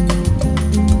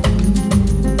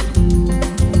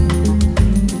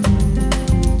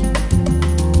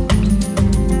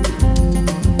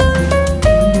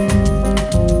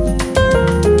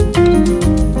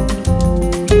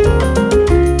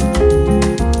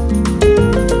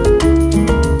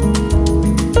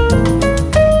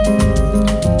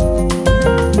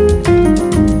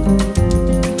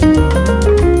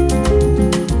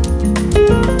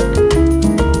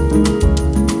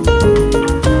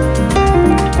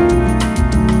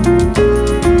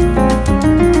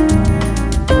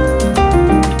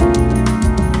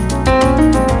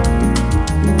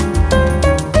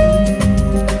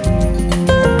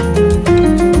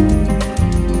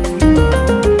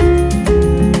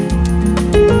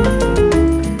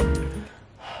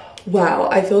 Wow,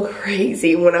 I feel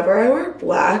crazy whenever I wear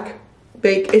black.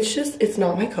 Like, it's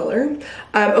not my color.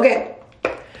 Okay.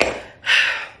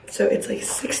 So it's like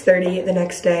 6:30 the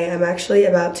next day. I'm actually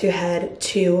about to head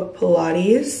to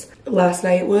Pilates. Last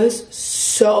night was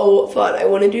so fun. I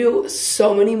want to do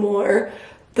so many more.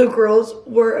 The girls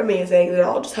were amazing. They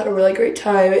all just had a really great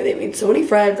time. They made so many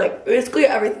friends. Like, basically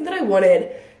everything that I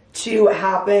wanted to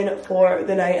happen for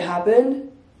the night happened.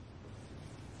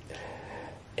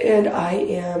 And I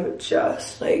am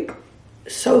just like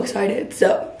so excited.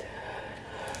 So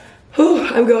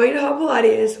I'm going to Hot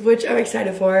Pilates, which I'm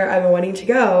excited for. I've been wanting to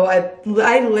go. I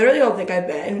literally don't think I've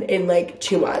been in like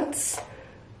 2 months,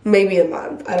 maybe a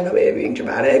month. I don't know, maybe I'm being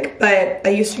dramatic, but I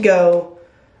used to go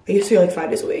like 5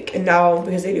 days a week. And now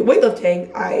because they do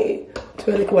weightlifting, I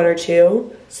do like 1 or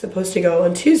 2. Supposed to go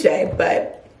on Tuesday,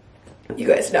 but you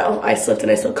guys know I slipped and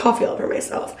I spilled coffee all over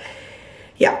myself.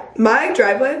 Yeah, my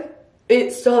driveway,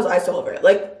 it still has ice all over it,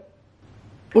 like,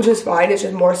 which is fine. It's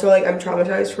just more so like I'm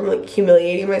traumatized from like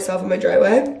humiliating myself in my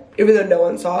driveway, even though no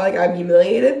one saw, like, I'm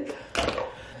humiliated.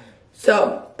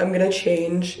 So I'm gonna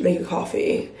change, make a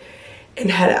coffee,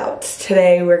 and head out.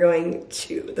 Today we're going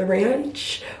to the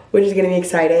ranch, which is gonna be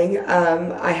exciting.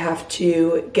 I have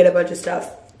to get a bunch of stuff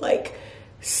like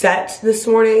set this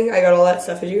morning. I got all that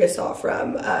stuff as you guys saw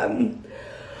from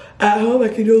at home. I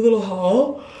can do a little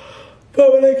haul,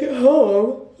 but when I get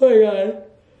home, oh my god,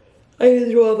 I need to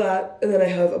do all that, and then I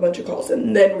have a bunch of calls,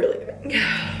 and then really big.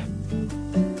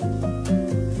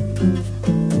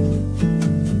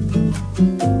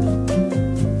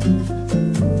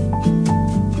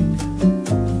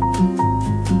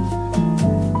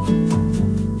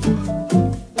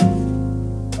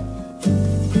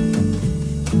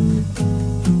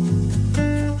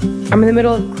 I'm in the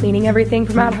middle of cleaning everything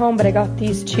from at home, but I got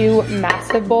these 2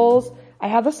 massive bowls. I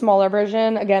have the smaller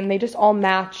version. Again, they just all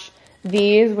match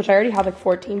these, which I already have like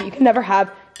 14, but you can never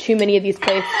have too many of these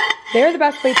plates. They're the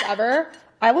best plates ever.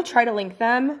 I will try to link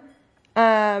them.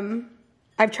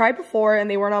 I've tried before and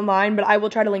they weren't online, but I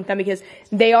will try to link them because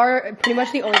they are pretty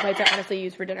much the only plates I honestly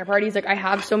use for dinner parties. Like, I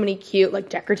have so many cute, like,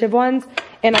 decorative ones,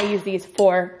 and I use these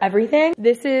for everything.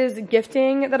 This is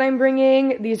gifting that I'm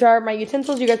bringing. These are my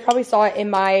utensils. You guys probably saw it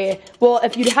in my, well,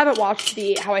 if you haven't watched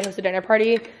the How I Host a Dinner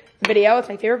Party video, it's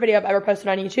my favorite video I've ever posted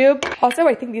on YouTube. Also,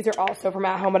 I think these are also from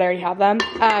at home, but I already have them.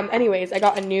 Anyways, I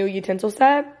got a new utensil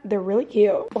set. They're really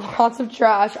cute. Lots of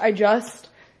trash. I just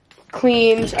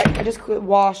cleaned, I just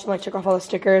washed and like took off all the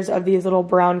stickers of these little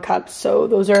brown cups. So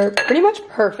those are pretty much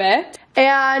perfect.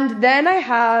 And then I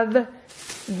have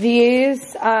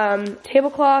these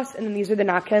tablecloths, and then these are the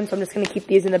napkins, so I'm just gonna keep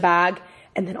these in the bag.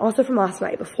 And then also from last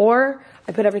night, before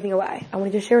I put everything away, I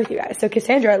wanted to share with you guys. So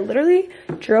Cassandra literally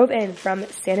drove in from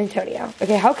San Antonio.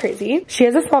 Okay, how crazy. She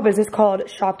has a small business called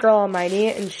Shop Girl Almighty,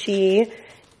 and she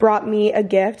brought me a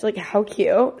gift. Like, how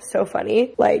cute. So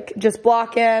funny. Like, just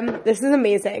block him. This is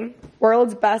amazing.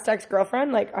 World's best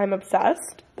ex-girlfriend. Like, I'm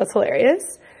obsessed. That's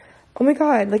hilarious. Oh my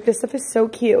god, like, this stuff is so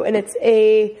cute. And it's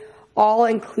a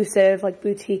all-inclusive, like,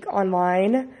 boutique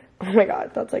online. Oh my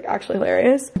god, that's like actually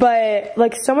hilarious. But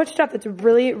like so much stuff that's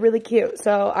really, really cute.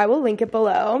 So I will link it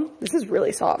below. This is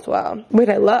really soft, wow. Wait,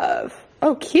 I love.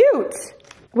 Oh, cute.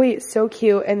 Wait, so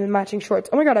cute. And then matching shorts.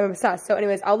 Oh my god, I'm obsessed. So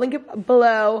anyways, I'll link it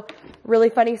below. Really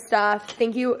funny stuff.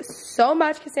 Thank you so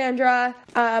much, Cassandra.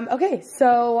 Okay,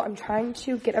 so I'm trying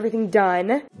to get everything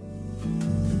done.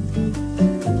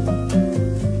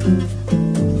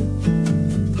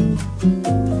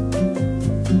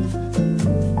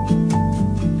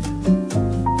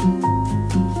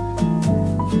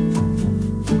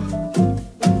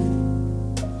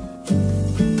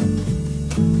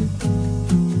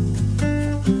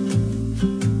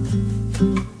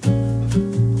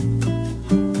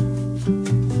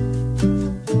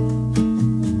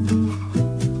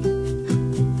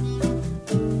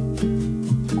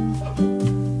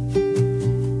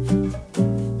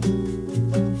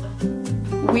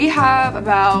 We have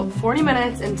about 40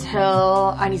 minutes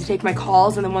until I need to take my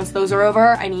calls, and then once those are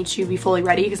over, I need to be fully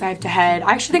ready because I have to head.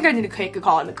 I actually think I need to take a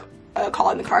call in the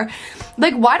car.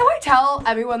 Like, why do I tell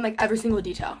everyone like every single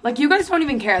detail? Like, you guys don't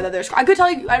even care that there's. I could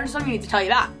tell you. I just don't even need to tell you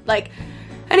that. Like,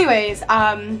 anyways,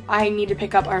 I need to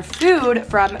pick up our food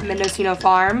from Mendocino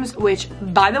Farms, which,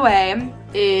 by the way,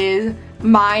 is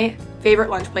my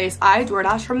favorite lunch place. I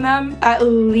DoorDash from them at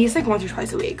least like once or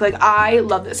twice a week. Like, I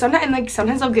love this.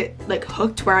 Sometimes I'll get like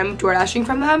hooked where I'm DoorDashing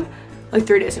from them like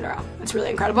 3 days in a row. It's really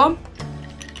incredible.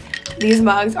 These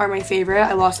mugs are my favorite.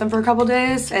 I lost them for a couple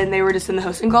days and they were just in the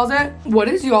hosting closet. What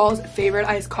is y'all's favorite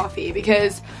iced coffee?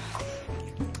 Because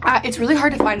it's really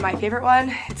hard to find my favorite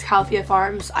one. It's Califia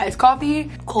Farms iced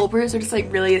coffee. Cold brews are just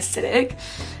like really acidic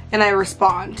and I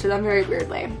respond to them very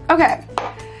weirdly. Okay.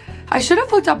 I should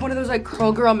have looked up one of those like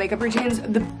curl girl makeup routines.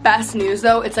 The best news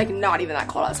though, it's like not even that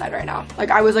cold outside right now.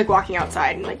 Like, I was like walking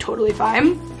outside and like totally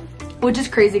fine, which is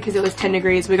crazy because it was 10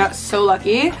 degrees. We got so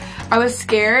lucky. I was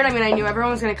scared. I mean, I knew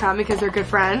everyone was gonna come because they're good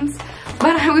friends,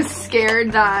 but I was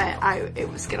scared that it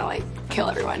was gonna like kill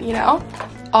everyone, you know?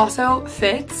 Also,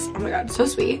 Fitz, oh my god, so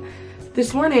sweet.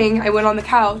 This morning I went on the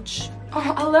couch. Oh,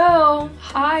 hello,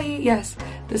 hi, yes.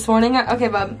 This morning, okay,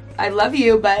 bub, I love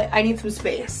you, but I need some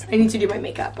space. I need to do my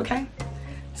makeup, okay?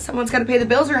 Someone's gotta pay the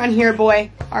bills around here,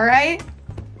 boy, all right?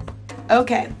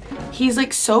 Okay, he's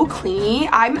like so clingy.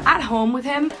 I'm at home with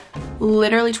him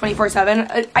literally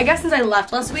 24/7. I guess since I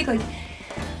left last week, like,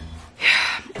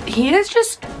 he is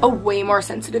just a way more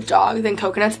sensitive dog than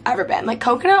Coconut's ever been. Like,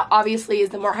 Coconut obviously is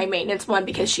the more high maintenance one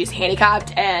because she's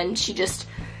handicapped and she just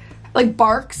like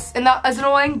barks and that is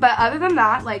annoying, but other than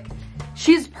that, like,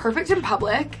 she's perfect in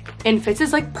public and Fitz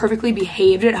is like perfectly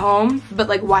behaved at home but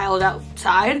like wild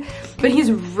outside. But he's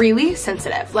really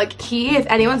sensitive. Like, if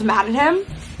anyone's mad at him,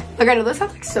 like, I know this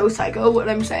sounds like so psycho what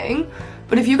I'm saying,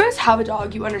 but if you guys have a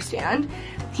dog, you understand.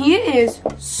 He is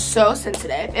so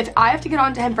sensitive. If I have to get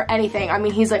on to him for anything, I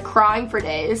mean, he's like crying for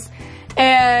days.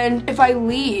 And if I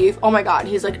leave, oh my god,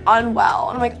 he's like unwell.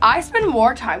 And I'm like, I spend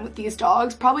more time with these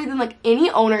dogs probably than like any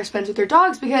owner spends with their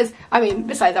dogs because, I mean,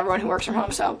 besides everyone who works from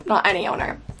home, so not any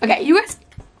owner. Okay, you guys,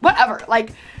 whatever.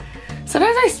 Like,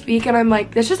 sometimes I speak and I'm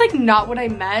like, that's just like not what I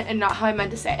meant and not how I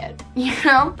meant to say it, you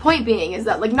know? Point being is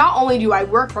that like, not only do I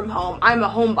work from home, I'm a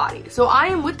homebody. So I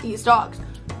am with these dogs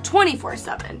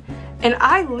 24/7. And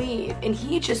I leave and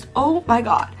he just, oh my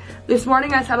god. This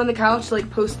morning I sat on the couch to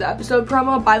like post the episode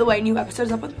promo. By the way, new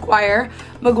episode's up with McGuire.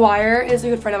 McGuire is a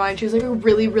good friend of mine. She has like a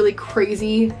really, really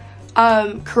crazy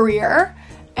career.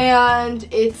 And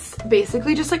it's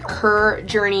basically just like her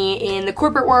journey in the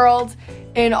corporate world.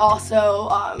 And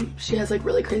also she has like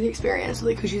really crazy experience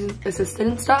like because she's an assistant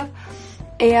and stuff.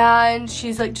 And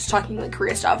she's like just talking like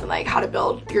career stuff and like how to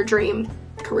build your dream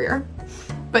career.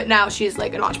 But now she's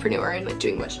like an entrepreneur and like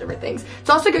doing a bunch of different things. It's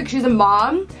also good because she's a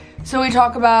mom. So we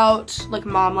talk about like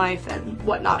mom life and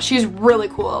whatnot. She's really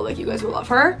cool. Like, you guys will love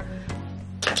her.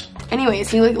 Anyways,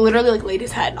 he like literally like laid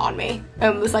his head on me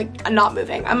and was like not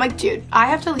moving. I'm like, dude, I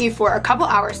have to leave for a couple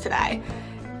hours today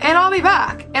and I'll be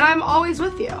back and I'm always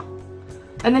with you.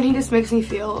 And then he just makes me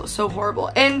feel so horrible.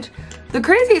 And the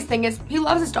craziest thing is he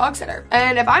loves his dog sitter.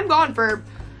 And if I'm gone for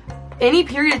any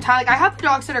period of time, like, I have the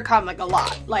dog sitter come like a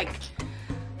lot. Like,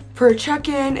 for a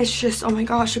check-in. It's just, oh my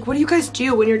gosh, like what do you guys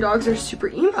do when your dogs are super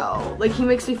emo? Like he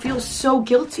makes me feel so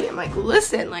guilty. I'm like,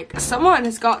 listen, like someone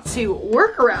has got to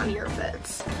work around here,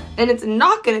 Fitz, and it's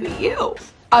not gonna be you.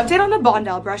 Update on the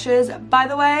Bondell brushes, by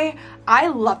the way, I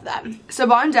love them. So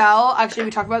Bondell, actually we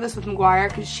talked about this with McGuire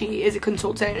because she is a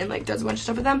consultant and like does a bunch of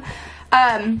stuff with them.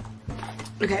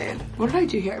 Okay, what did I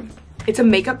do here? It's a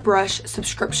makeup brush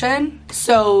subscription,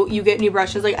 so you get new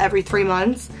brushes like every 3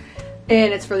 months,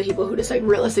 and it's for the people who just like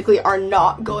realistically are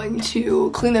not going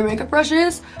to clean their makeup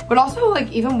brushes, but also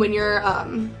like even when you're I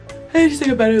just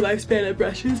like a better lifespan of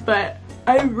brushes, but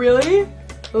I really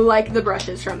like the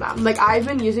brushes from them. Like I've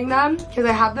been using them because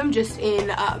I have them just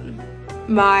in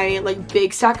my like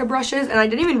big stack of brushes, and I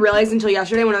didn't even realize until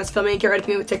yesterday when I was filming Get Ready For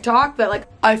Me with TikTok that like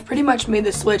I've pretty much made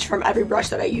the switch from every brush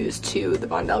that I use to the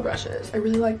Bondell brushes. I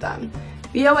really like them.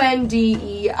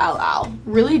 Bondell.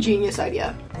 Really genius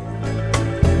idea.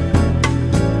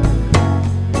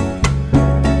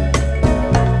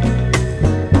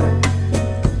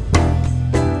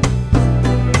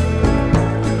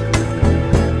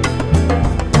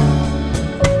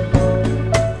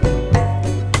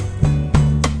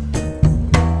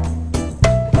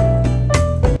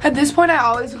 At this point, I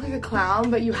always look like a clown,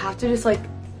 but you have to just like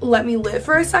let me live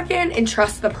for a second and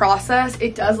trust the process.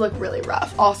 It does look really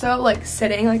rough. Also, like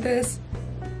sitting like this,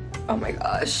 oh my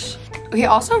gosh. Okay,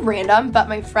 also random, but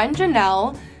my friend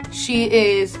Janelle, she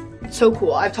is so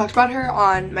cool. I've talked about her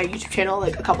on my YouTube channel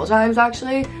like a couple times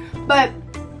actually, but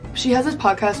she has this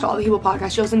podcast, All the People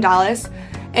podcast. She lives in Dallas,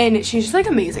 and she's just like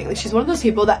amazing. Like she's one of those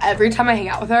people that every time I hang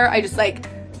out with her, I just like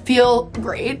feel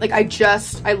great. Like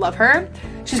I love her.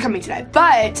 She's coming today,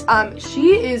 but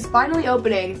she is finally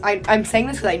opening, I'm saying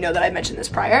this because I know that I mentioned this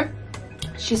prior.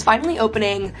 She's finally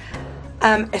opening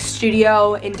a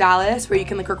studio in Dallas where you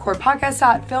can like record podcasts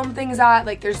at, film things at,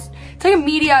 like it's like a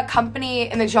media company,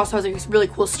 and then she also has like this really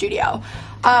cool studio,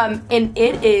 and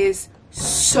it is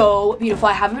so beautiful.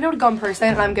 I haven't been able to go in person,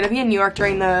 and I'm gonna be in New York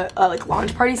during the like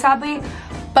launch party sadly.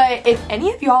 But if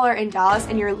any of y'all are in Dallas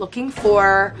and you're looking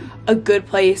for a good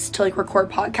place to like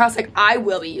record podcasts, like I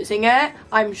will be using it,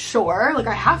 I'm sure. Like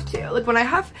I have to. Like when I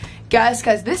have guests,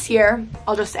 because this year,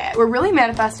 I'll just say it, we're really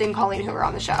manifesting Colleen Hoover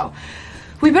on the show.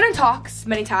 We've been in talks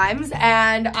many times,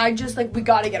 and I just like, we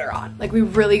gotta get her on. Like we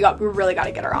really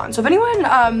gotta get her on. So if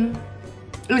anyone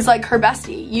is like her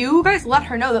bestie, you guys let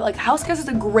her know that like House Guest is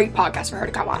a great podcast for her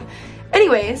to come on.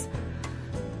 Anyways,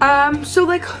 so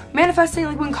like manifesting,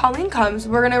 like when Colleen comes,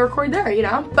 we're gonna record there, you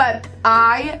know? But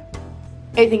I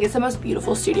think it's the most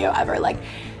beautiful studio ever. Like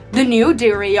the new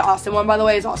Dairy Austin one, by the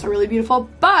way, is also really beautiful,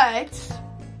 but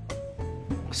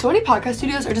so many podcast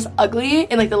studios are just ugly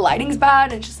and like the lighting's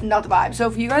bad and it's just not the vibe. So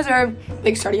if you guys are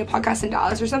like starting a podcast in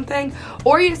Dallas or something,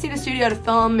 or you just need a studio to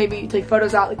film, maybe take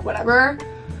photos out, like whatever,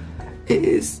 it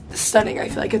is stunning. I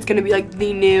feel like it's gonna be like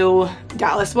the new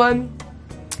Dallas one.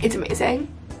 It's amazing.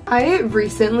 I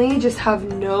recently just have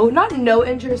not no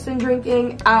interest in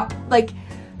drinking. Like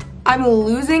I'm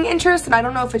losing interest, and I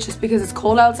don't know if it's just because it's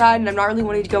cold outside and I'm not really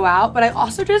wanting to go out, but I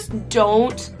also just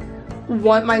don't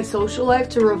want my social life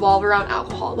to revolve around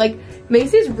alcohol. Like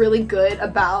Macy's really good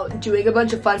about doing a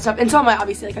bunch of fun stuff, and so am I.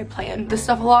 Obviously, like I plan this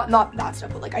stuff a lot, not that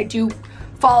stuff, but like I do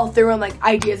follow through on like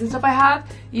ideas and stuff I have.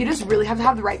 You just really have to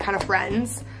have the right kind of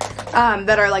friends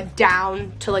that are like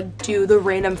down to like do the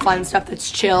random fun stuff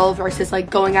that's chill versus like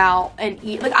going out and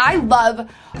eat. Like I love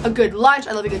a good lunch,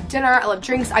 I love a good dinner, I love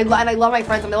drinks, and I love my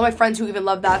friends. I mean, I love my friends who even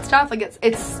love that stuff. Like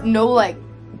it's no like,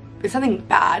 it's nothing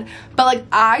bad, but like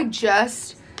I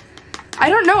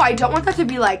don't know, I don't want that to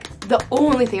be like the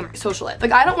only thing in my social life.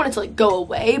 Like I don't want it to like go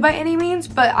away by any means,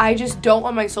 but I just don't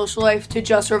want my social life to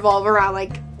just revolve around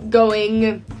like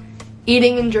going,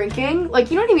 eating and drinking. Like,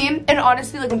 you know what I mean? And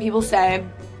honestly, like when people say,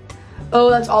 oh,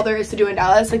 that's all there is to do in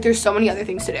Dallas, like there's so many other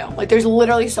things to do. Like there's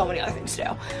literally so many other things to do.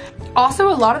 Also,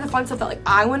 a lot of the fun stuff that like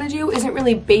I want to do isn't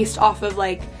really based off of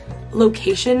like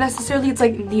location necessarily. It's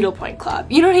like needlepoint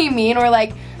club, you know what I mean? Or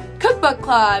like cookbook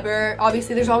club, or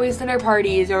obviously there's always dinner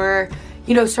parties, or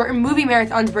you know, certain movie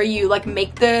marathons where you like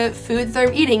make the food that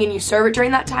they're eating and you serve it during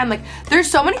that time. Like there's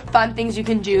so many fun things you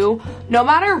can do no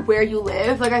matter where you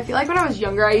live. Like I feel like when I was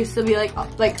younger, I used to be like,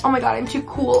 oh my god, I'm too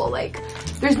cool, like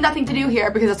there's nothing to do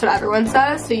here, because that's what everyone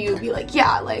says. So you'd be like,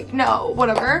 yeah, like no,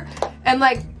 whatever. And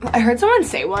like I heard someone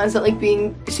say once that like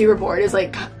being super bored is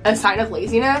like a sign of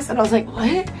laziness, and I was like,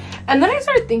 what? And then I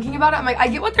started thinking about it. I'm like, I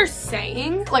get what they're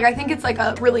saying. Like I think it's like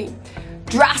a really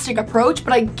drastic approach,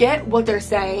 but I get what they're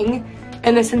saying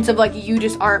in the sense of like you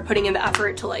just aren't putting in the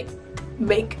effort to like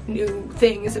make new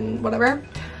things and whatever.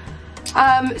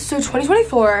 So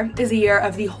 2024 is a year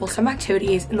of the wholesome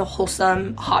activities and the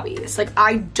wholesome hobbies. Like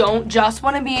I don't just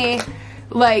want to be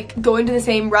like going to the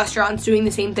same restaurants, doing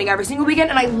the same thing every single weekend,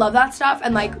 and I love that stuff,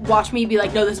 and like watch me be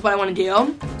like, no, this is what I want to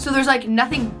do. So there's like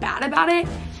nothing bad about it.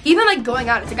 Even like going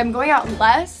out, it's like I'm going out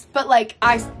less, but like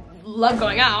I love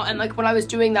going out, and like when I was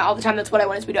doing that all the time, that's what I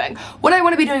wanted to be doing. What I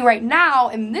want to be doing right now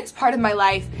in this part of my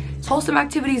life is wholesome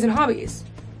activities and hobbies.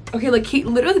 Okay, like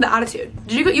literally the attitude.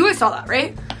 You guys saw that,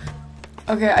 right?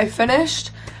 Okay, I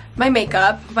finished my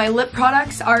makeup. My lip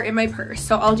products are in my purse,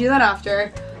 so I'll do that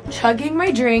after. Chugging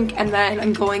my drink, and then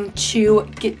I'm going to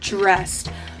get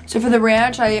dressed. So for the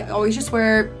ranch, I always just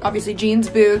wear, obviously, jeans,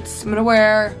 boots. I'm gonna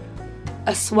wear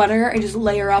a sweater. I just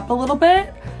layer up a little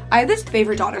bit. I have this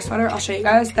favorite daughter sweater, I'll show you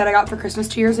guys, that I got for Christmas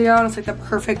 2 years ago, and it's like the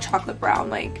perfect chocolate brown,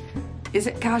 like, is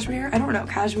it cashmere? I don't know,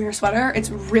 cashmere sweater. It's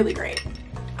really great.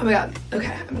 Oh my god,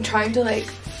 okay, I'm trying to like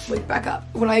wake back up.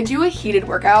 When I do a heated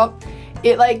workout,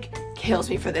 it like kills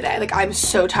me for the day. Like I'm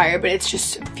so tired, but it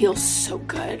feels so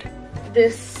good.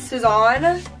 This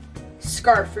Cezanne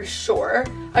scarf for sure.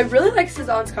 I really like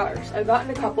Cezanne scarves. I've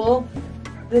gotten a couple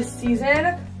this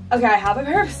season. Okay, I have a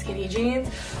pair of skinny jeans,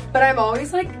 but I'm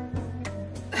always like,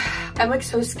 I'm like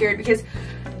so scared because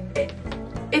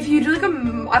if you do like I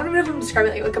don't even know if I'm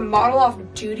describing it, like a model off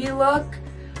duty look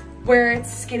where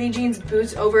it's skinny jeans,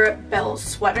 boots over a bell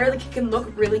sweater, like it can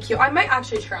look really cute. I might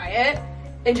actually try it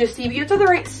and just see, but you have to have the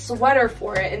right sweater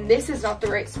for it, and this is not the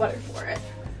right sweater for it.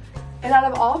 And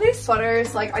out of all these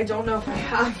sweaters, like I don't know if I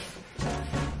have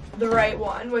the right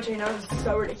one, which I know is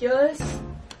so ridiculous,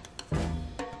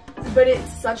 but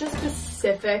it's such a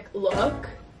specific look.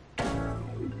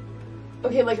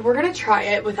 Okay, like we're gonna try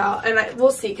it without, and we'll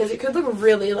see, because it could look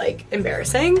really like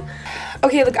embarrassing.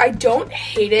 Okay, look, I don't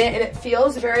hate it, and it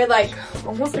feels very like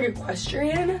almost like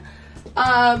equestrian.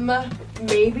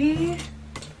 Maybe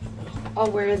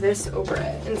I'll wear this over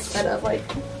it instead of like,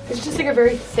 it's just like a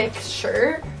very thick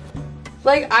shirt.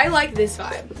 Like I like this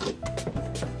vibe.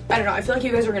 I don't know, I feel like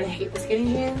you guys are gonna hate the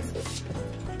skinny jeans.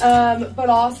 But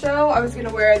also I was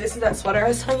gonna wear, this is that sweater I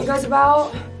was telling you guys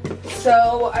about.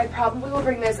 So I probably will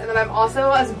bring this, and then I'm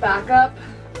also, as a backup,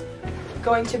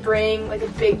 going to bring like a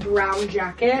big brown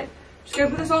jacket. Just gonna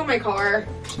put this all in my car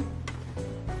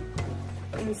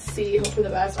and see, hope for the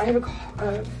best. I have a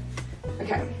car,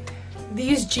 okay.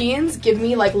 These jeans give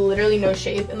me like literally no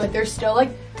shape, and like they're still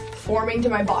like forming to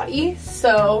my body.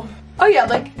 So, oh yeah,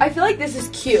 like I feel like this is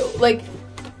cute. Like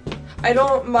I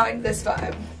don't mind this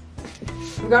vibe.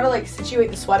 We gotta like situate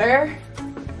the sweater.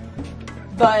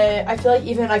 But I feel like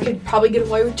even I could probably get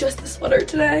away with just the sweater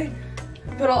today.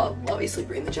 But I'll obviously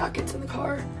bring the jackets in the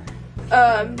car.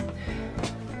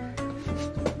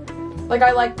 Like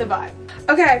I like the vibe.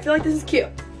 Okay, I feel like this is cute.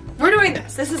 We're doing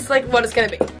this. This is like what it's gonna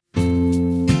be.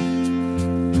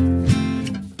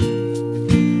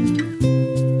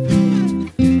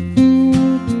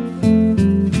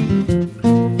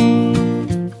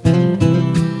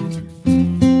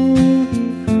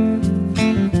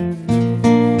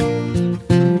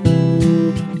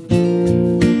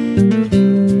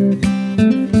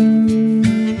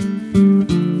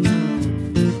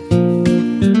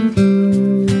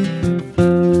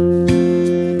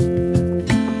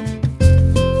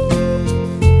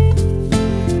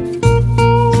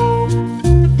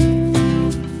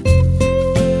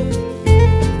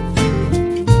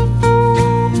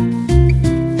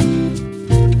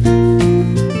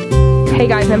 Hey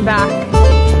guys, I'm back.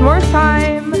 More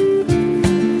time.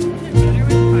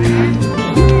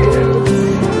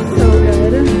 So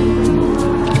good.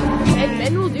 And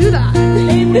men will do that.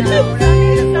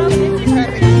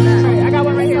 I got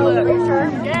one right here. Look.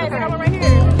 Yes, I got one right here.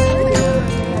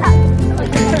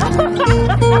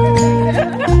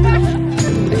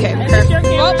 Okay, perfect.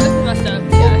 Oh, this is messed up.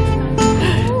 Yeah.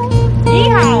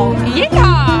 Yeehaw!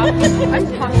 Yeehaw! I'm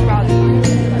talking about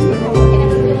these.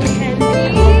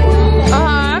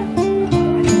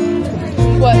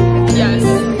 What? Yes.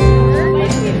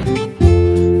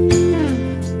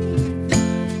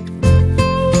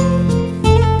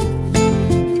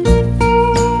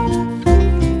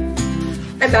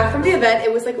 I'm back from the event.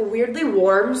 It was like weirdly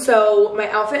warm, so my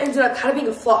outfit ended up kind of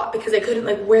being a flop because I couldn't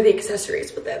like wear the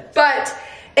accessories with it. But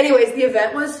anyways, the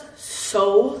event was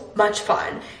so much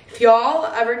fun. If y'all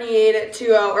ever need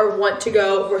to or want to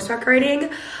go horseback riding,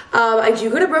 I do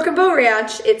go to Broken Bow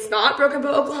Ranch. It's not Broken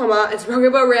Bow, Oklahoma. It's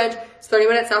Broken Bow Ranch. It's 30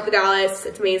 minutes south of Dallas.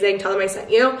 It's amazing. Tell them I sent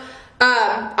you.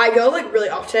 I go like really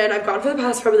often. I've gone for the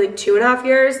past probably like 2.5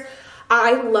 years.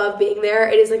 I love being there.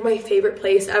 It is like my favorite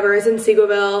place ever. It's in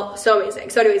Seagoville. So amazing.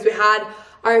 So anyways, we had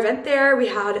our event there. We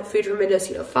had food from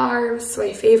Mendocino Farms,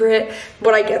 my favorite.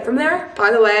 What I get from there,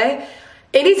 by the way,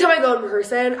 anytime I go in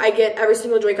person, I get every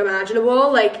single drink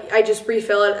imaginable. Like I just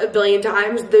refill it a billion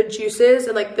times. The juices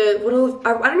and like the little,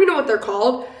 I don't even know what they're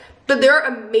called, But they're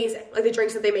amazing, like the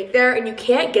drinks that they make there, and you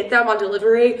can't get them on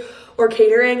delivery or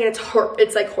catering, and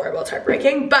it's like horrible, it's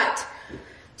heartbreaking. But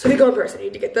so if you go in person, you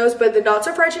need to get those. But the not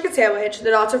so fried chicken sandwich,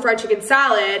 the not so fried chicken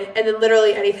salad, and then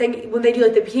literally anything, when they do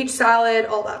like the peach salad,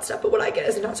 all that stuff. But what I get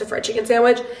is a not so fried chicken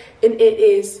sandwich, and it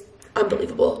is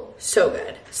unbelievable, so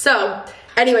good. So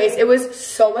anyways, it was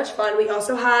so much fun. We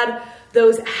also had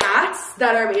those hats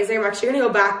that are amazing. I'm actually gonna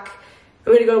go back.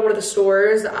 I'm gonna go to one of the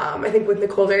stores, I think with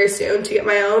Nicole very soon, to get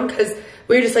my own, because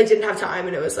we just like didn't have time,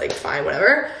 and it was like fine,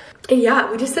 whatever. And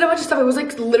yeah, we just did a bunch of stuff. It was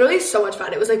like literally so much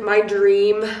fun. It was like my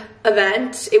dream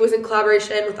event. It was in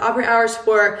collaboration with Opera Hours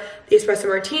for the espresso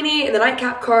martini and the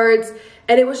nightcap cards,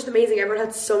 and it was just amazing. Everyone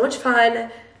had so much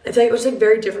fun. I feel like it was like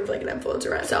very different for like an influencer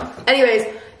event. So anyways,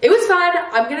 it was fun.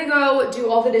 I'm gonna go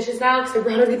do all the dishes now because I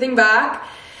brought everything back.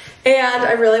 And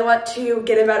I really want to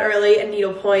get in bed early and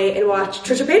needlepoint and watch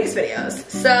Trisha Paytas videos.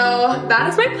 So that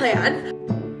is my plan.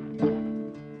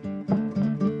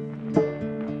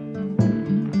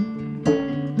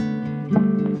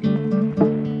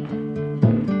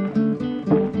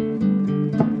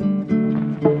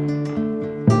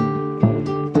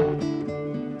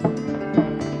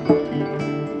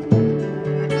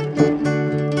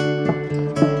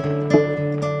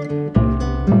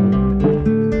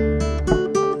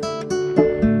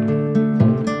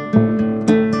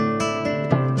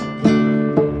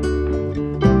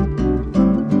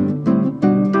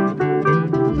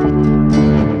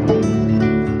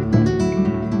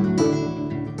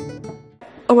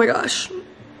 Oh my gosh,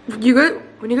 when you go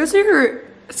to your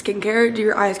skincare, do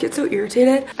your eyes get so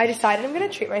irritated? I decided I'm gonna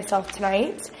treat myself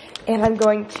tonight, and I'm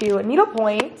going to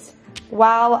needlepoint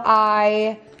while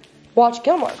I watch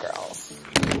Gilmore Girls.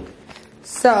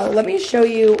 So let me show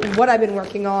you what I've been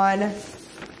working on.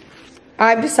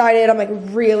 I've decided I'm like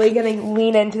really gonna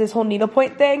lean into this whole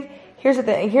needlepoint thing. Here's the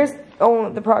thing, here's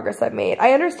the progress I've made.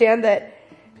 I understand that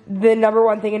the number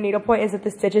one thing in needlepoint is that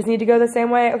the stitches need to go the same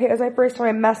way. Okay, it was my first time,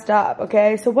 I messed up,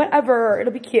 okay? So whatever,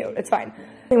 it'll be cute, it's fine.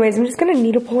 Anyways, I'm just gonna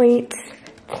needlepoint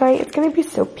tonight. It's gonna be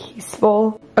so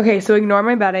peaceful. Okay, so ignore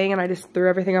my bedding, and I just threw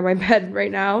everything on my bed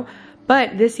right now.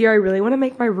 But this year, I really wanna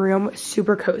make my room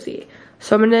super cozy.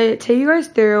 So I'm gonna take you guys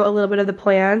through a little bit of the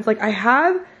plans. Like, I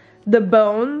have the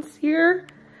bones here,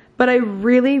 but I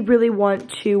really, really want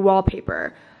to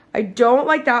wallpaper. I don't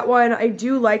like that one. I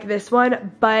do like this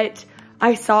one, but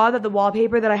I saw that the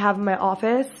wallpaper that I have in my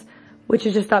office, which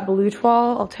is just that blue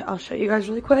wall, I'll show you guys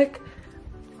really quick.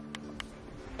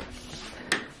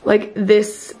 Like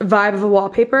this vibe of a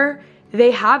wallpaper,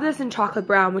 they have this in chocolate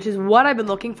brown, which is what I've been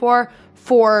looking for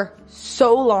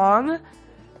so long.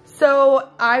 So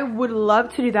I would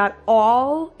love to do that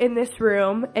all in this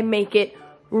room and make it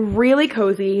really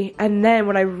cozy. And then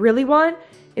what I really want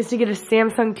is to get a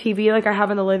Samsung TV like I have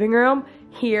in the living room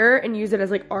here and use it as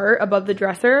like art above the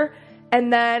dresser.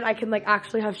 And then I can like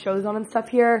actually have shows on and stuff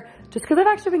here. Just because I've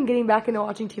actually been getting back into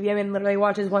watching TV. I mean, literally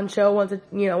watches one show once,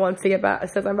 once to get back,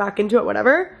 since I'm back into it,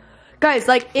 whatever. Guys,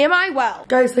 like, am I well?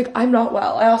 Guys, like, I'm not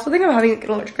well. I also think I'm having an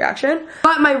allergic reaction.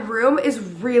 But my room is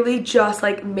really just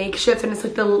like makeshift, and it's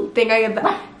like the thing I give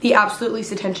the absolute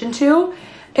least attention to.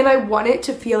 And I want it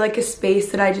to feel like a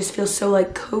space that I just feel so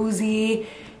like cozy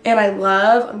and I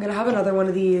love. I'm gonna have another one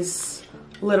of these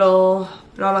little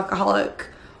non-alcoholic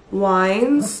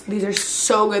wines. These are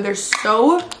so good. They're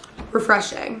so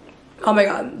refreshing. Oh my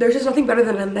god, there's just nothing better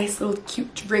than a nice little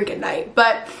cute drink at night.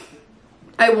 But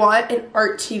I want an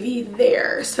art TV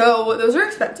there. So those are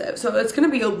expensive, so it's gonna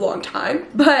be a long time.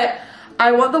 But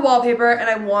I want the wallpaper, and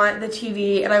I want the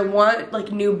TV, and I want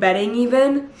like new bedding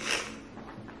even.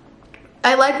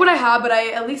 I like what I have, but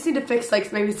I at least need to fix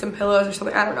like maybe some pillows or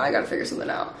something. I don't know, I gotta figure something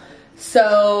out.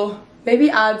 So maybe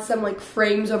add some like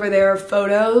frames over there of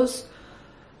photos.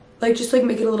 Like just like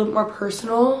make it a little bit more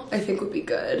personal, I think would be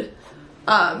good.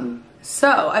 So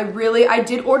I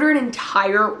did order an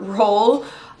entire roll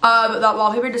of that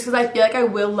wallpaper just because I feel like I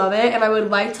will love it, and I would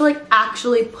like to like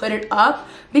actually put it up,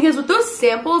 because with those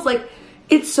samples, like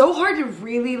it's so hard to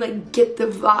really like get the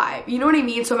vibe, you know what I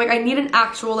mean? So I'm like, I need an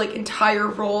actual like entire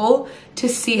roll to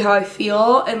see how I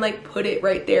feel and like put it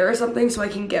right there or something so I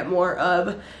can get more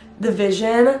of the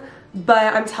vision.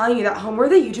 But I'm telling you, that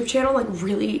Homeworthy YouTube channel like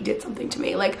really did something to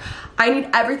me. Like I need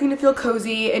everything to feel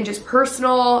cozy and just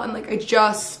personal, and like I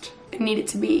need it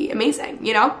to be amazing,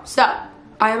 you know? So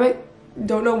I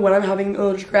don't know what I'm having an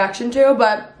allergic reaction to,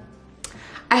 but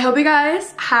I hope you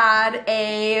guys had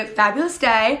a fabulous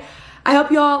day. I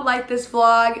hope y'all like this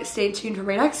vlog. Stay tuned for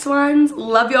my next ones.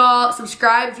 Love y'all.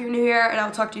 Subscribe if you're new here, and I'll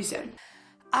talk to you soon.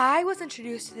 I was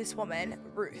introduced to this woman,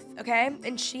 Ruth, okay?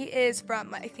 And she is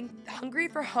from, I think, Hungry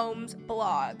for Home's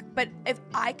blog. But if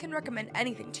I can recommend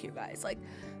anything to you guys, like,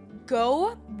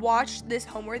 go watched this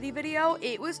Homeworthy video,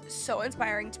 it was so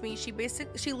inspiring to me. She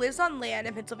lives on land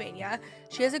in Pennsylvania.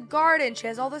 She has a garden. She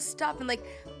has all this stuff. And like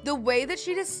the way that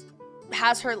she just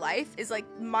has her life is like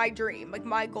my dream, like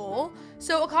my goal.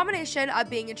 So a combination of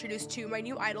being introduced to my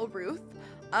new idol, Ruth,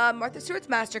 Martha Stewart's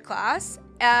masterclass,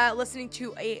 listening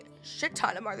to a shit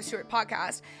ton of Martha Stewart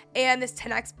podcast, and this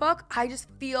 10X book, I just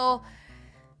feel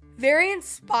very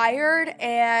inspired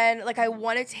and like I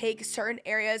want to take certain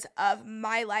areas of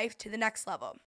my life to the next level.